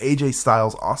 Edge, AJ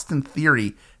Styles, Austin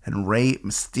Theory, and Rey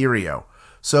Mysterio.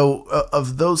 So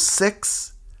of those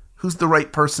six, who's the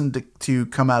right person to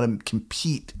come out and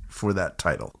compete for that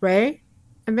title? Rey,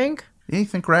 I think. Yeah, you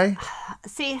think Rey?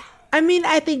 See, I mean,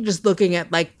 I think just looking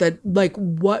at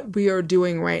what we are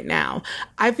doing right now,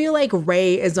 I feel like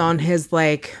Rey is on his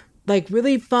like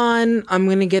really fun, I'm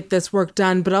gonna get this work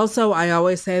done. But also, I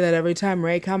always say that every time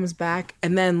Rey comes back,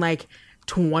 and then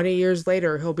 20 years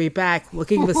later, he'll be back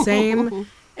looking the same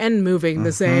and moving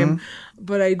the same.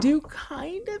 But I do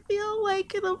kind of feel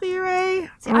like it'll be Rey.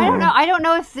 See, I don't know. I don't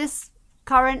know if this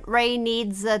current Rey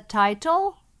needs a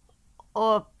title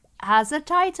or has a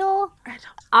title.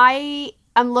 I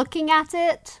am looking at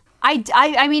it.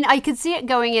 I mean, I could see it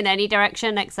going in any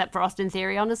direction except for Austin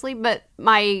Theory, honestly. But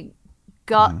my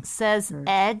gut says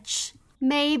Edge,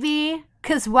 maybe.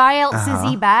 Because why else is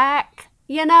he back?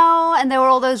 You know? And there were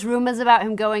all those rumors about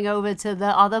him going over to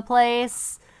the other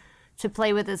place to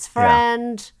play with his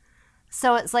friend. Yeah.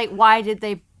 So it's like, why did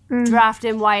they draft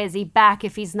him? Why is he back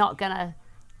if he's not going to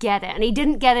get it? And he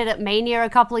didn't get it at Mania a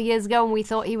couple of years ago, and we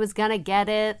thought he was going to get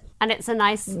it. And it's a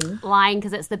nice line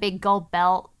because it's the big gold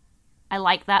belt. I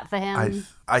like that for him.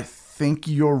 I think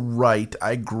you're right.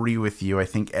 I agree with you. I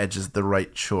think Edge is the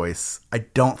right choice. I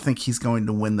don't think he's going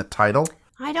to win the title.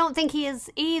 I don't think he is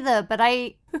either, but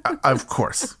of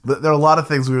course. There are a lot of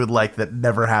things we would like that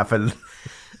never happen.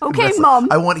 Okay, Mom.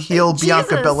 I want heel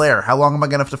Bianca Belair. How long am I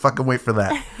going to have to fucking wait for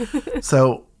that?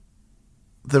 So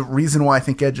the reason why I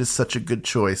think Edge is such a good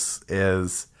choice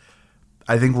is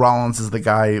I think Rollins is the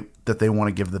guy that they want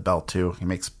to give the belt to. He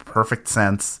makes perfect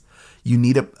sense. You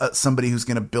need somebody who's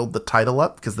going to build the title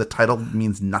up because the title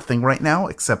means nothing right now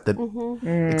except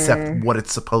what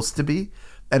it's supposed to be.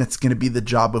 And it's going to be the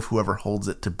job of whoever holds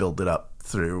it to build it up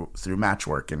through match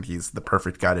work, and he's the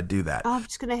perfect guy to do that. Oh, I'm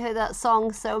just going to hear that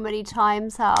song so many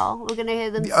times, Hal. We're going to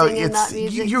hear them singing that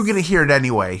music. You're going to hear it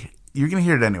anyway.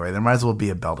 There might as well be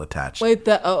a belt attached. Wait,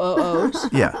 the OOOs?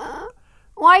 Yeah.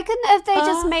 Why couldn't have they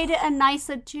just made it a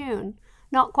nicer tune?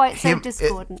 Not quite so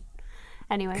discordant.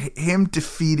 Anyway. Him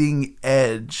defeating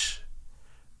Edge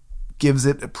gives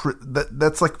it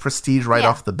that's like prestige right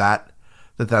off the bat.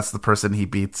 that's the person he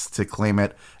beats to claim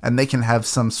it. And they can have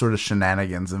some sort of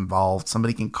shenanigans involved.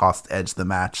 Somebody can cost Edge the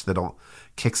match that'll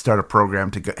kickstart a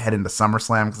program to head into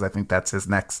SummerSlam, because I think that's his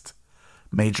next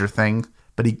major thing.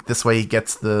 But this way he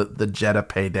gets the Jeddah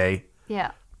payday.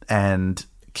 Yeah. And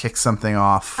kick something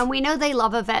off. And we know they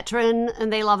love a veteran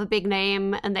and they love a big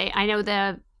name, and I know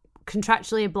they're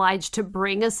contractually obliged to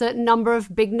bring a certain number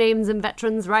of big names and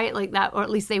veterans, right? Like that, or at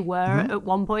least they were at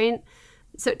one point.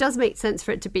 So it does make sense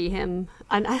for it to be him.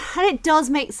 And it does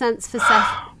make sense for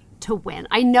Seth to win.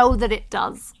 I know that it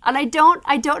does. And I don't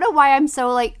know why I'm so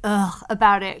like, ugh,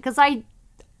 about it. Because I'm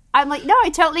like, no, I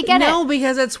totally get it. No,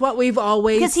 because it's what we've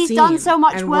always seen. Because he's done so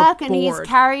much work and he's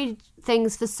carried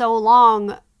things for so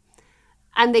long.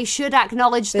 And they should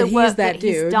acknowledge the work that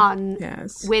he's done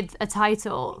with a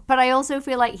title. But I also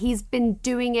feel like he's been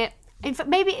doing it. In fact,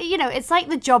 maybe, it's like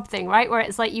the job thing, right? Where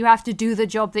it's like you have to do the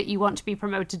job that you want to be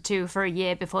promoted to for a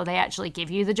year before they actually give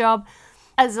you the job.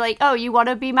 As like, oh, you want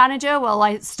to be manager? Well,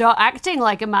 I start acting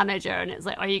like a manager. And it's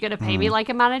like, are you going to pay me like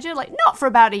a manager? Like, not for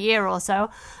about a year or so.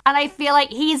 And I feel like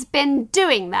he's been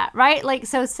doing that, right? Like,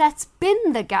 so Seth's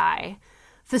been the guy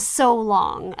for so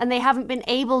long, and they haven't been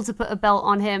able to put a belt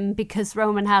on him because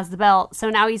Roman has the belt. So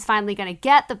now he's finally going to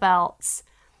get the belts.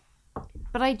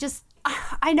 But I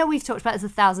know we've talked about this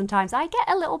 1,000 times. I get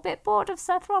a little bit bored of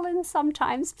Seth Rollins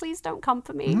sometimes. Please don't come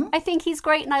for me. I think he's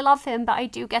great and I love him, but I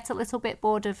do get a little bit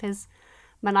bored of his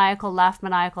maniacal laugh.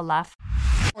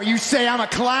 Or you say I'm a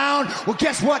clown? Well,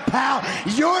 guess what, pal?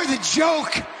 You're the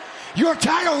joke. Your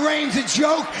title reign's a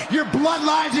joke. Your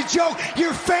bloodline's a joke.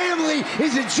 Your family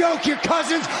is a joke. Your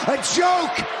cousin's a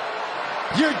joke.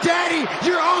 Your daddy,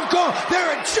 your uncle,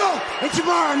 they're a joke. And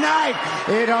tomorrow night,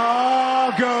 it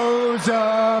all goes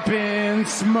up in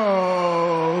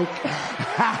smoke.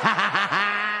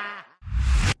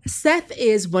 Seth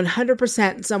is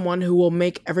 100% someone who will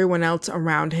make everyone else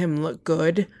around him look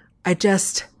good.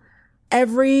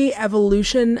 Every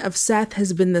evolution of Seth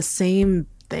has been the same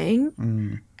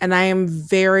thing. And I am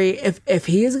if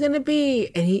he is going to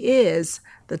be, and he is,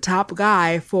 the top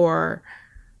guy for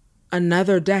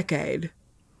another decade,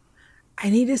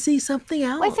 I need to see something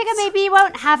else. Well, I figure maybe he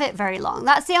won't have it very long.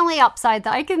 That's the only upside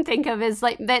that I can think of, is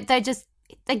like they're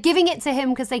giving it to him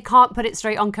because they can't put it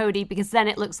straight on Cody, because then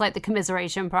it looks like the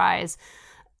commiseration prize.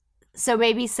 So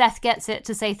maybe Seth gets it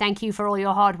to say thank you for all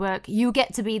your hard work. You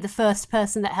get to be the first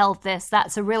person that held this.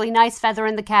 That's a really nice feather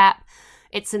in the cap.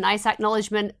 It's a nice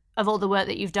acknowledgement of all the work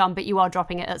that you've done, but you are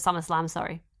dropping it at SummerSlam,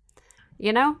 sorry.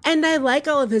 And I like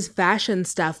all of his fashion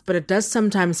stuff, but it does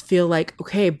sometimes feel like,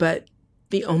 okay, but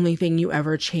the only thing you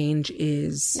ever change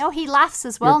is... No, he laughs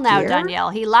as well now,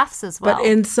 Danielle. He laughs as well. But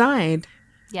inside...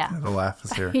 Yeah. The laugh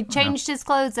is here. He changed his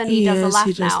clothes and he does a laugh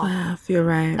now. He does laugh, you're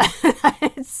right.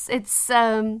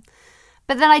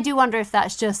 But then I do wonder if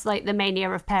that's just like the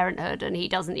mania of parenthood and he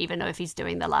doesn't even know if he's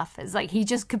doing the laugh. It's like he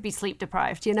just could be sleep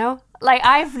deprived, Like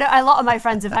a lot of my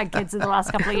friends have had kids in the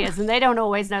last couple of years and they don't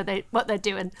always know what they're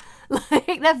doing.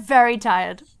 Like they're very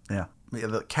tired. Yeah.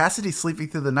 Cassidy's sleeping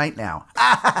through the night now.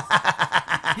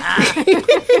 I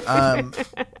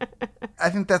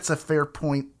think that's a fair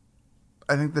point.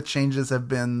 I think the changes have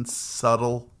been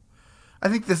subtle. I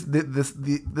think this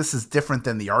is different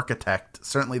than the Architect.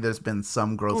 Certainly there's been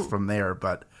some growth from there,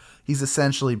 but he's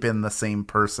essentially been the same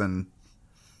person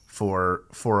for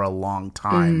a long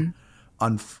time.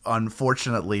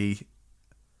 Unfortunately,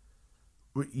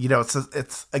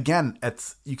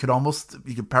 it's you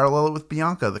could parallel it with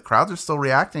Bianca. The crowds are still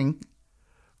reacting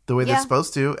the way they're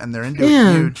supposed to, and they're into it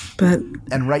huge.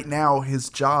 And right now his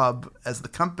job as the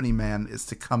company man is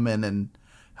to come in and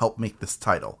help make this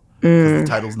title. Because the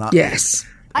title's not made.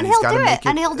 And he'll do it,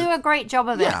 and he'll do a great job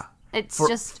of it. It's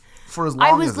for as long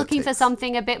I was as looking it for takes.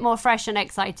 something a bit more fresh and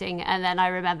exciting, and then I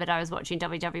remembered I was watching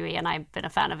WWE, and I've been a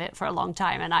fan of it for a long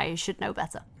time, and I should know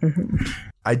better.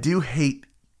 I do hate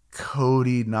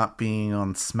Cody not being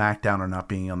on SmackDown or not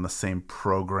being on the same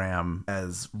program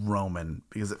as Roman,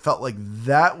 because it felt like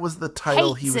that was the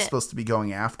title he was supposed to be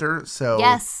going after. So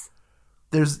yes.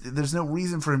 There's no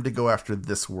reason for him to go after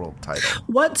this world title.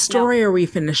 What story are we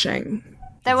finishing?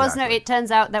 It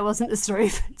turns out there wasn't a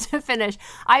story to finish.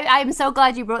 I'm so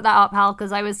glad you brought that up, Hal,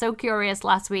 because I was so curious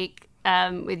last week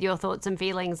with your thoughts and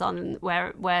feelings on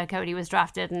where Cody was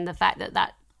drafted and the fact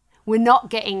that we're not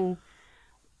getting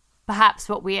perhaps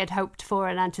what we had hoped for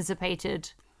and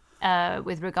anticipated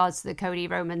with regards to the Cody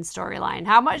Roman storyline.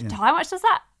 How much does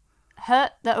that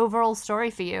hurt the overall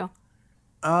story for you?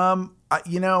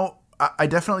 I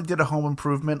definitely did a home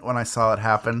improvement when I saw it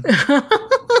happen.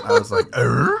 I was like,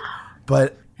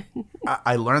 But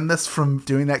I learned this from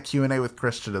doing that Q&A with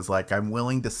Christian, is like, I'm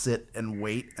willing to sit and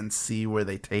wait and see where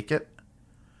they take it.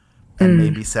 And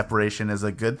maybe separation is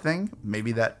a good thing.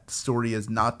 Maybe that story is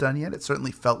not done yet. It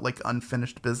certainly felt like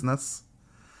unfinished business.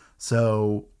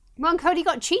 So... Well, and Cody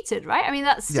got cheated, right? I mean,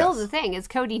 that's still the thing, is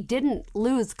Cody didn't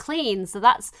lose clean. So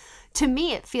that's, to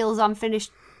me, it feels unfinished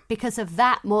because of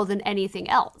that more than anything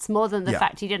else. More than the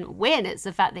fact he didn't win. It's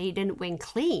the fact that he didn't win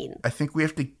clean. I think we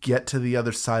have to get to the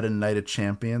other side of Night of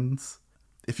Champions.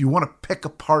 If you want to pick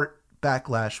apart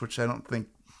Backlash, which I don't think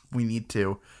we need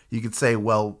to, you could say,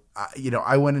 well,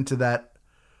 I went into that.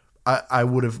 I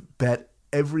would have bet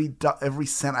every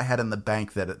cent I had in the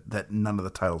bank that none of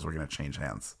the titles were going to change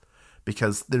hands,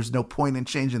 because there's no point in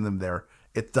changing them there.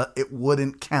 It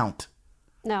wouldn't count.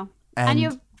 No, and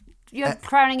you're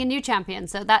crowning a new champion,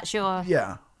 so that's your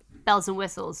bells and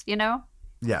whistles,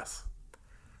 Yes.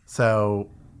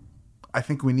 So I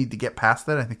think we need to get past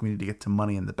that. I think we need to get to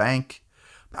Money in the Bank.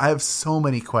 I have so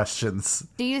many questions.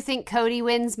 Do you think Cody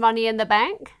wins Money in the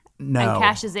Bank? No. And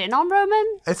cashes in on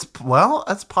Roman? It's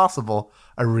possible.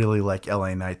 I really like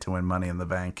LA Knight to win Money in the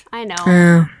Bank. I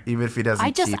know. Even if he doesn't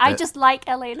I just like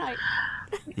LA Knight.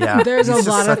 Yeah. There's a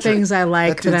lot of things I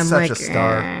like that I'm such like, a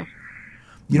star.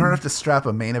 You don't have to strap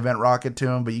a main event rocket to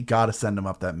him, but you got to send him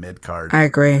up that mid card. I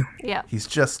agree. Yeah. He's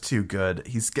just too good.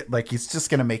 He's just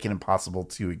going to make it impossible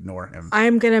to ignore him.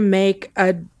 I'm going to make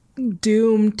a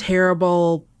doom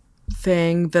terrible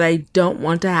thing that I don't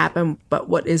want to happen, but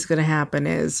what is going to happen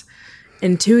is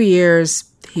in 2 years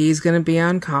he's going to be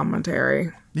on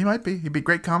commentary. He might be. He'd be a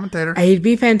great commentator. He'd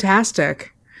be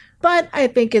fantastic. But I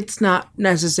think it's not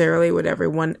necessarily what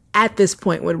everyone at this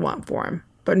point would want for him.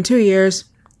 But in 2 years,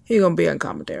 he's going to be on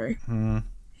commentary. Mm-hmm.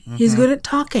 He's good at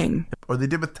talking. Or they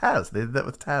did with Taz. They did that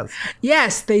with Taz.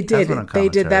 Yes, they did. They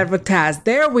did that with Taz.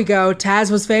 There we go.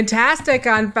 Taz was fantastic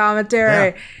on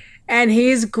commentary. Yeah. And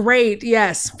he's great.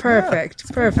 Yes, perfect.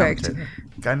 Yeah, perfect.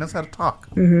 Guy knows how to talk.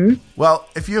 Mm-hmm. Well,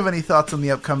 if you have any thoughts on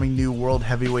the upcoming new World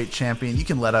Heavyweight Champion, you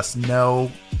can let us know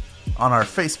on our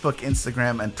Facebook,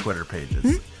 Instagram, and Twitter pages.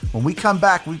 Mm-hmm. When we come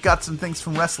back, we've got some things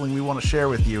from wrestling we want to share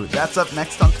with you. That's up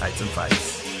next on Tights and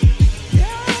Fights.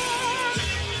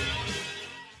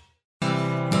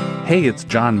 Hey, it's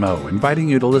John Moe, inviting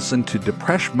you to listen to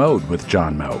Depresh Mode with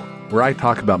John Moe, where I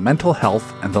talk about mental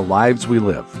health and the lives we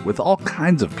live with all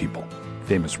kinds of people.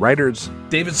 Famous writers.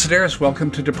 David Sedaris,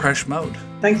 welcome to Depresh Mode.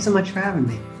 Thanks so much for having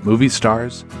me. Movie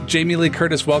stars. Jamie Lee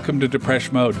Curtis, welcome to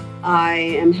Depresh Mode. I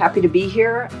am happy to be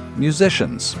here.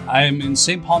 Musicians. I am in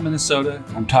St. Paul, Minnesota.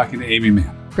 I'm talking to Amy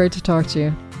Mann. Great to talk to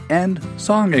you. And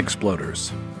song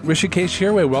exploders. Rishikesh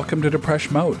Hirway, welcome to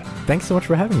Depresh Mode. Thanks so much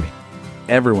for having me.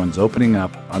 Everyone's opening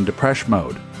up on Depresh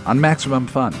Mode on Maximum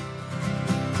Fun.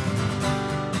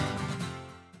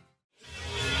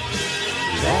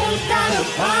 They've got a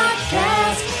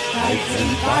podcast, Tights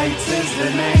and Fights is the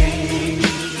name.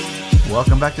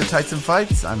 Welcome back to Tights and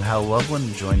Fights. I'm Hal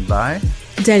Loveland, joined by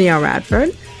Danielle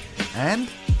Radford and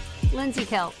Lindsay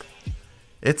Kelk.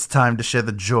 It's time to share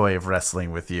the joy of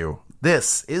wrestling with you.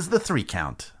 This is the 3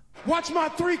 Count. Watch my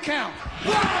 3 count.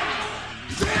 1,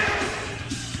 2,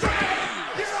 3.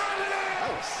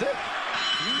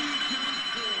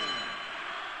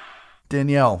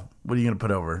 Danielle, what are you going to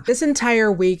put over? This entire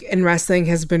week in wrestling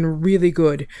has been really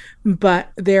good,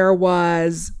 but there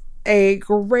was a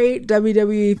great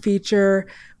WWE feature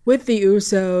with the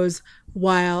Usos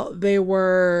while they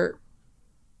were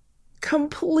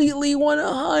completely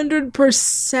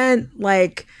 100%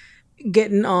 like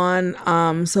getting on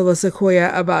Solo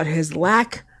Sikoa about his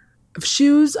lack of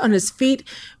shoes on his feet,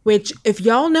 which if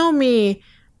y'all know me,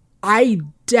 I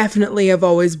definitely have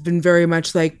always been very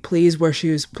much like, please wear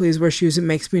shoes. It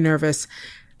makes me nervous.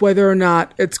 Whether or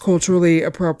not it's culturally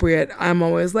appropriate, I'm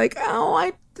always like, oh,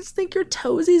 I just think your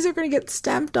toesies are going to get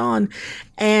stamped on.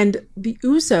 And the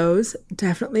Usos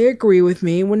definitely agree with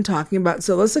me when talking about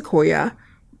Solo Sikoa.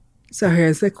 So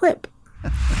here's the clip.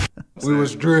 We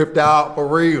was dripped out for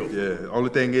real. Yeah,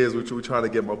 only thing is we try to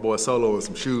get my boy Solo in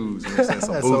some shoes, you know what I'm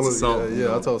saying? Some boots or something.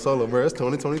 Yeah, I told Solo, bro, it's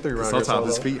 2023 right here. Sometimes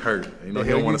his feet hurt. You know, he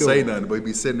don't want to say nothing, but he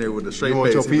be sitting there with a straight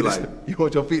face. You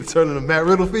want your feet to turn into Matt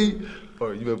Riddle feet?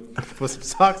 Or you better put some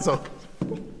socks on?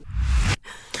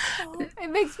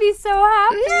 It makes me so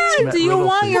happy. Yeah, do you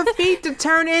want your feet to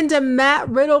turn into Matt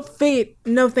Riddle feet?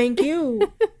 No, thank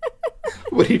you.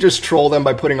 Would he just troll them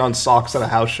by putting on socks at a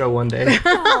house show one day?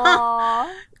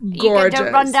 Aww. Gorgeous. You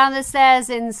don't run down the stairs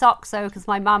in socks, though, because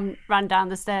my mum ran down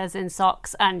the stairs in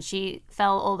socks and she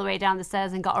fell all the way down the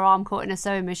stairs and got her arm caught in a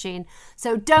sewing machine.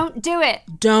 So don't do it.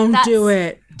 Don't do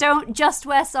it. Don't just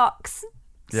wear socks.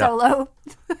 Solo.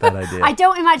 That idea. I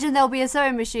don't imagine there'll be a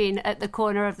sewing machine at the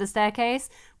corner of the staircase,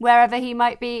 wherever he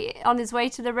might be on his way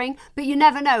to the ring. But you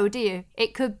never know, do you?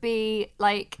 It could be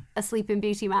like a Sleeping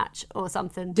Beauty match or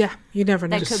something. Yeah, you never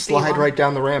know. Just slide right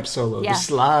down the ramp, Solo. Yeah. Just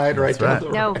slide right down the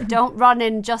ramp. No, don't run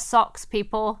in just socks,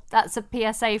 people. That's a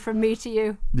PSA from me to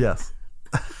you. Yes.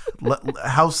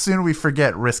 How soon we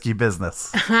forget risky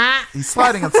business. He's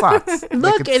sliding in socks.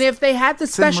 Look, and if they had the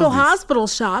special hospital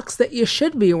socks that you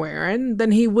should be wearing,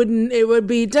 then he wouldn't. It would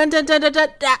be dun dun dun dun dun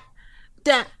da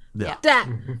da da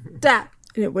da,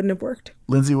 and it wouldn't have worked.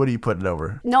 Lindsay, what are you putting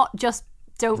over? Not just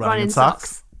don't run in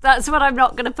socks. That's what I'm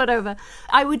not going to put over.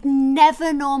 I would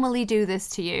never normally do this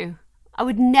to you. I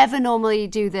would never normally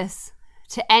do this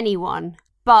to anyone.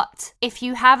 But if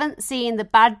you haven't seen the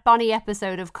Bad Bunny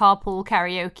episode of Carpool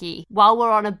Karaoke, while we're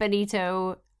on a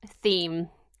Benito theme,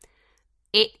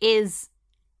 it is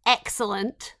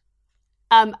excellent.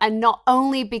 And not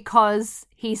only because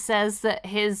he says that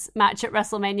his match at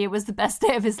WrestleMania was the best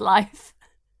day of his life,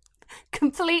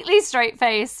 completely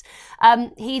straight-faced,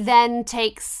 he then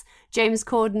takes James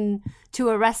Corden to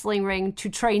a wrestling ring to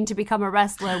train to become a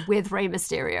wrestler with Rey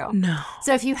Mysterio. No.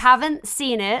 So if you haven't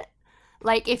seen it,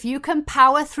 like, if you can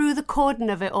power through the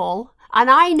Corden of it all, and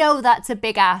I know that's a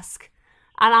big ask,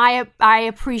 and I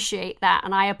appreciate that,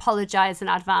 and I apologize in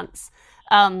advance.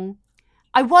 I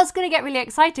was going to get really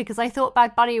excited because I thought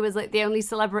Bad Bunny was like the only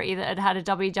celebrity that had a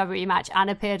WWE match and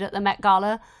appeared at the Met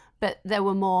Gala, but there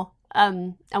were more.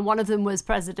 And one of them was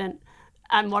President,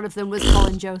 and one of them was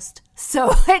Colin Jost.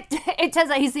 So it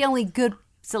turns out he's the only good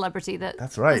celebrity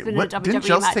that's right. Has been in a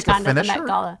WWE match and at the Met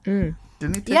Gala.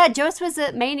 Didn't he Yeah, Jost was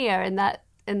at Mania in that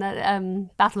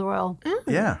Battle Royal.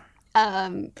 Yeah.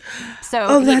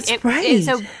 So that's right.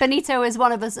 So Benito is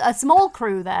one of us, a small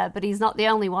crew there, but he's not the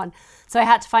only one. So I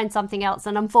had to find something else,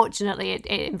 and unfortunately, it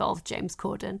involved James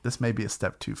Corden. This may be a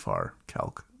step too far,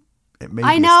 Calc. It may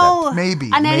I be know. A step. Maybe.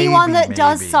 And anyone that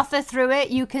does maybe. suffer through it,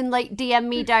 you can like DM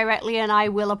me directly, and I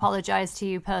will apologize to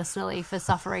you personally for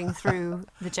suffering through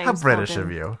the James. How British Corden.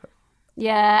 of you.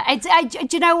 Yeah, do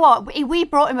you know what? We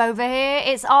brought him over here.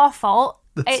 It's our fault.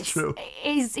 That's true.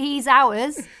 He's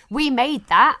ours. We made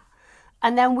that,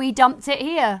 and then we dumped it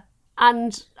here.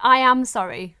 And I am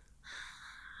sorry.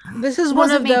 This is Wasn't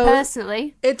one of me those.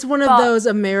 Personally, it's one of those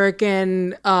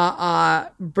American,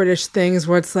 British things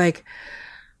where it's like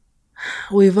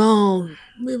we've all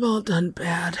done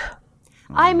bad.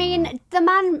 I mean, the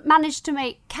man managed to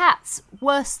make Cats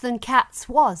worse than Cats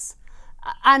was.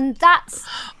 And that's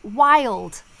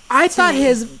wild. I thought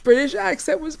his British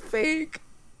accent was fake.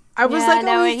 I was like,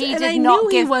 no, oh, he and did I not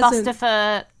knew give he wasn't.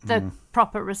 Buster the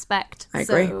proper respect. I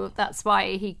agree. So that's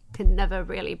why he can never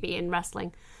really be in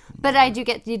wrestling. But you do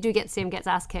get to see him get his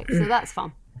ass kicked, so that's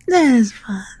fun. That is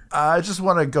fun. I just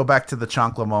want to go back to the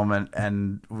Chancla moment,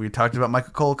 and we talked about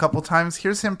Michael Cole a couple times.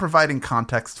 Here's him providing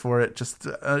context for it. Just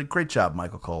a great job,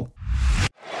 Michael Cole.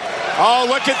 Oh,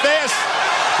 look at this.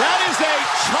 That is a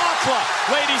chancla,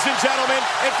 ladies and gentlemen.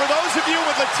 And for those of you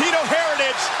with Latino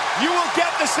heritage, you will get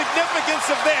the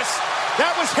significance of this.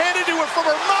 That was handed to her from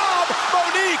her mom,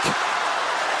 Monique.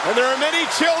 And there are many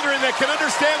children that can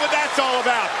understand what that's all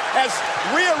about, as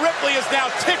Rhea Ripley is now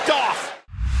ticked off.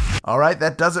 All right,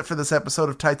 that does it for this episode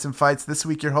of Tights and Fights. This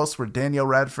week, your hosts were Danielle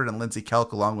Radford and Lindsay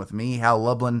Kelk, along with me, Hal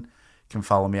Lublin. You can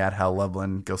follow me at Hal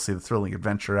Lublin. Go see the Thrilling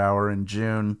Adventure Hour in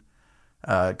June.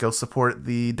 Go support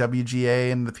the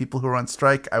WGA and the people who are on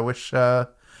strike. I wish I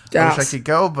could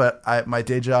go, but my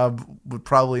day job would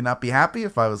probably not be happy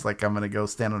if I was like, I'm going to go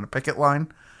stand on a picket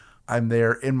line. I'm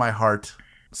there in my heart.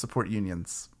 Support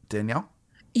unions. Danielle?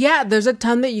 Yeah, there's a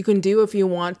ton that you can do if you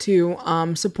want to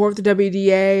support the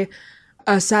WDA.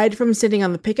 Aside from sitting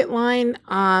on the picket line,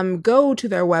 go to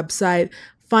their website,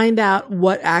 find out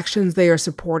what actions they are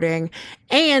supporting.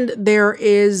 And there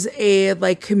is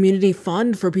a community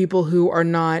fund for people who are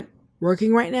not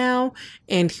working right now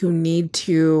and who need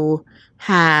to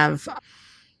have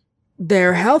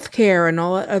their health care and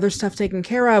all that other stuff taken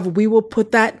care of. We will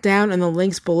put that down in the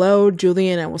links below.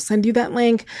 Julian, I will send you that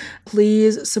link.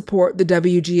 Please support the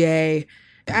WGA.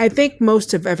 I think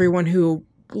most of everyone who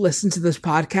listens to this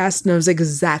podcast knows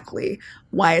exactly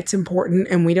why it's important,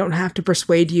 and we don't have to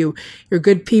persuade you. You're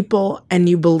good people, and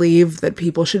you believe that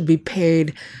people should be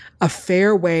paid a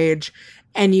fair wage,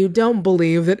 and you don't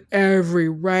believe that every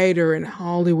writer in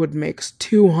Hollywood makes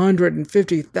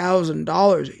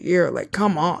 $250,000 a year. Like,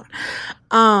 come on.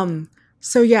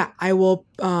 So yeah, I will,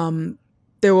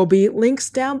 there will be links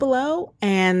down below,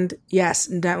 and yes,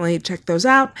 definitely check those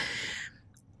out.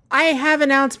 I have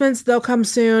announcements. They'll come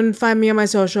soon. Find me on my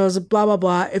socials, blah, blah,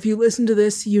 blah. If you listen to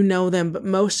this, you know them. But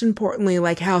most importantly,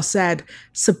 like Hal said,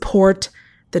 support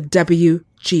the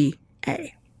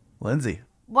WGA. Lindsay.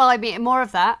 Well, I mean, more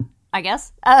of that, I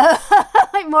guess.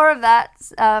 Like more of that.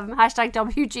 Hashtag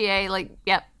WGA. Like,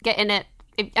 yep, get in it.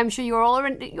 I'm sure you all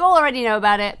already know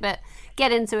about it, but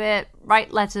get into it.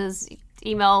 Write letters,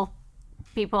 email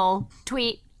people,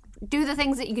 tweet. Do the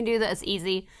things that you can do that is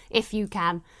easy if you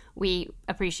can. We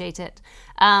appreciate it.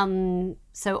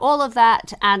 So all of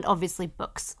that, and obviously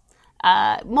books.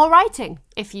 More writing,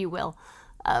 if you will.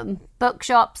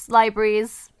 Bookshops,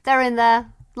 libraries, they're in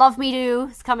there. Love Me Do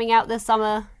is coming out this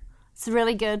summer. It's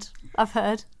really good, I've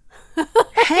heard.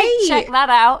 Hey! Check that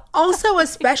out. Also,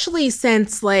 especially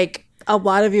since, like, a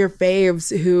lot of your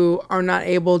faves who are not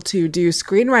able to do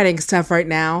screenwriting stuff right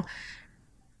now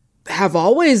have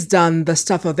always done the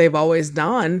stuff that they've always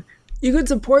done. You could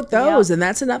support those, and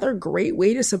that's another great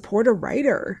way to support a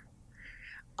writer.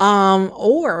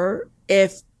 Or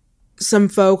if some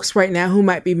folks right now who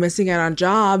might be missing out on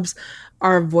jobs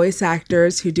are voice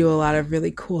actors who do a lot of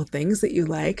really cool things that you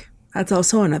like, that's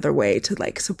also another way to,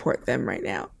 like, support them right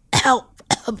now. Help!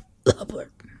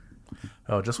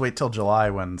 Oh, just wait till July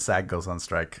when SAG goes on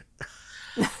strike.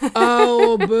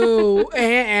 Oh, boo.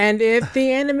 And if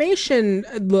the animation,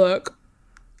 look,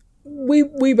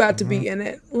 we about to be in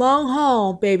it. Long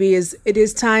haul, baby. It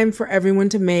is time for everyone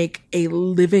to make a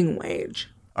living wage.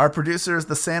 Our producer is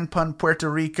the Sandpun Puerto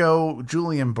Rico.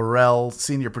 Julian Burrell,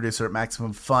 senior producer at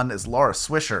Maximum Fun, is Laura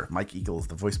Swisher. Mike Eagle is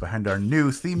the voice behind our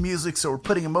new theme music, so we're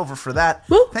putting him over for that.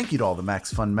 Woo. Thank you to all the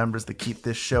Max Fun members that keep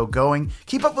this show going.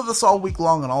 Keep up with us all week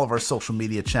long on all of our social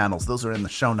media channels. Those are in the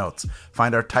show notes.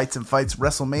 Find our Tights and Fights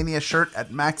WrestleMania shirt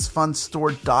at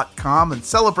maxfunstore.com and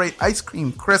celebrate Ice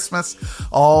Cream Christmas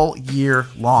all year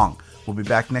long. We'll be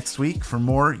back next week for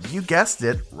more, you guessed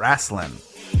it, wrestling.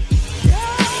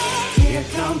 Here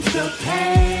comes the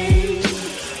pain,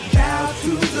 bow to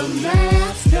the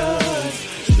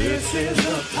masters. This is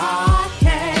a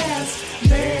podcast,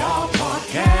 they are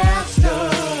podcasters.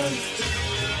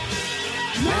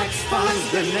 Max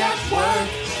Fun's the network,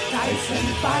 Tyson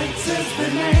Fights is the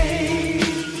name.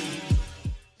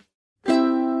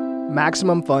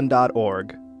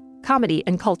 MaximumFun.org. Comedy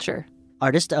and culture.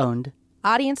 Artist owned.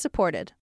 Audience supported.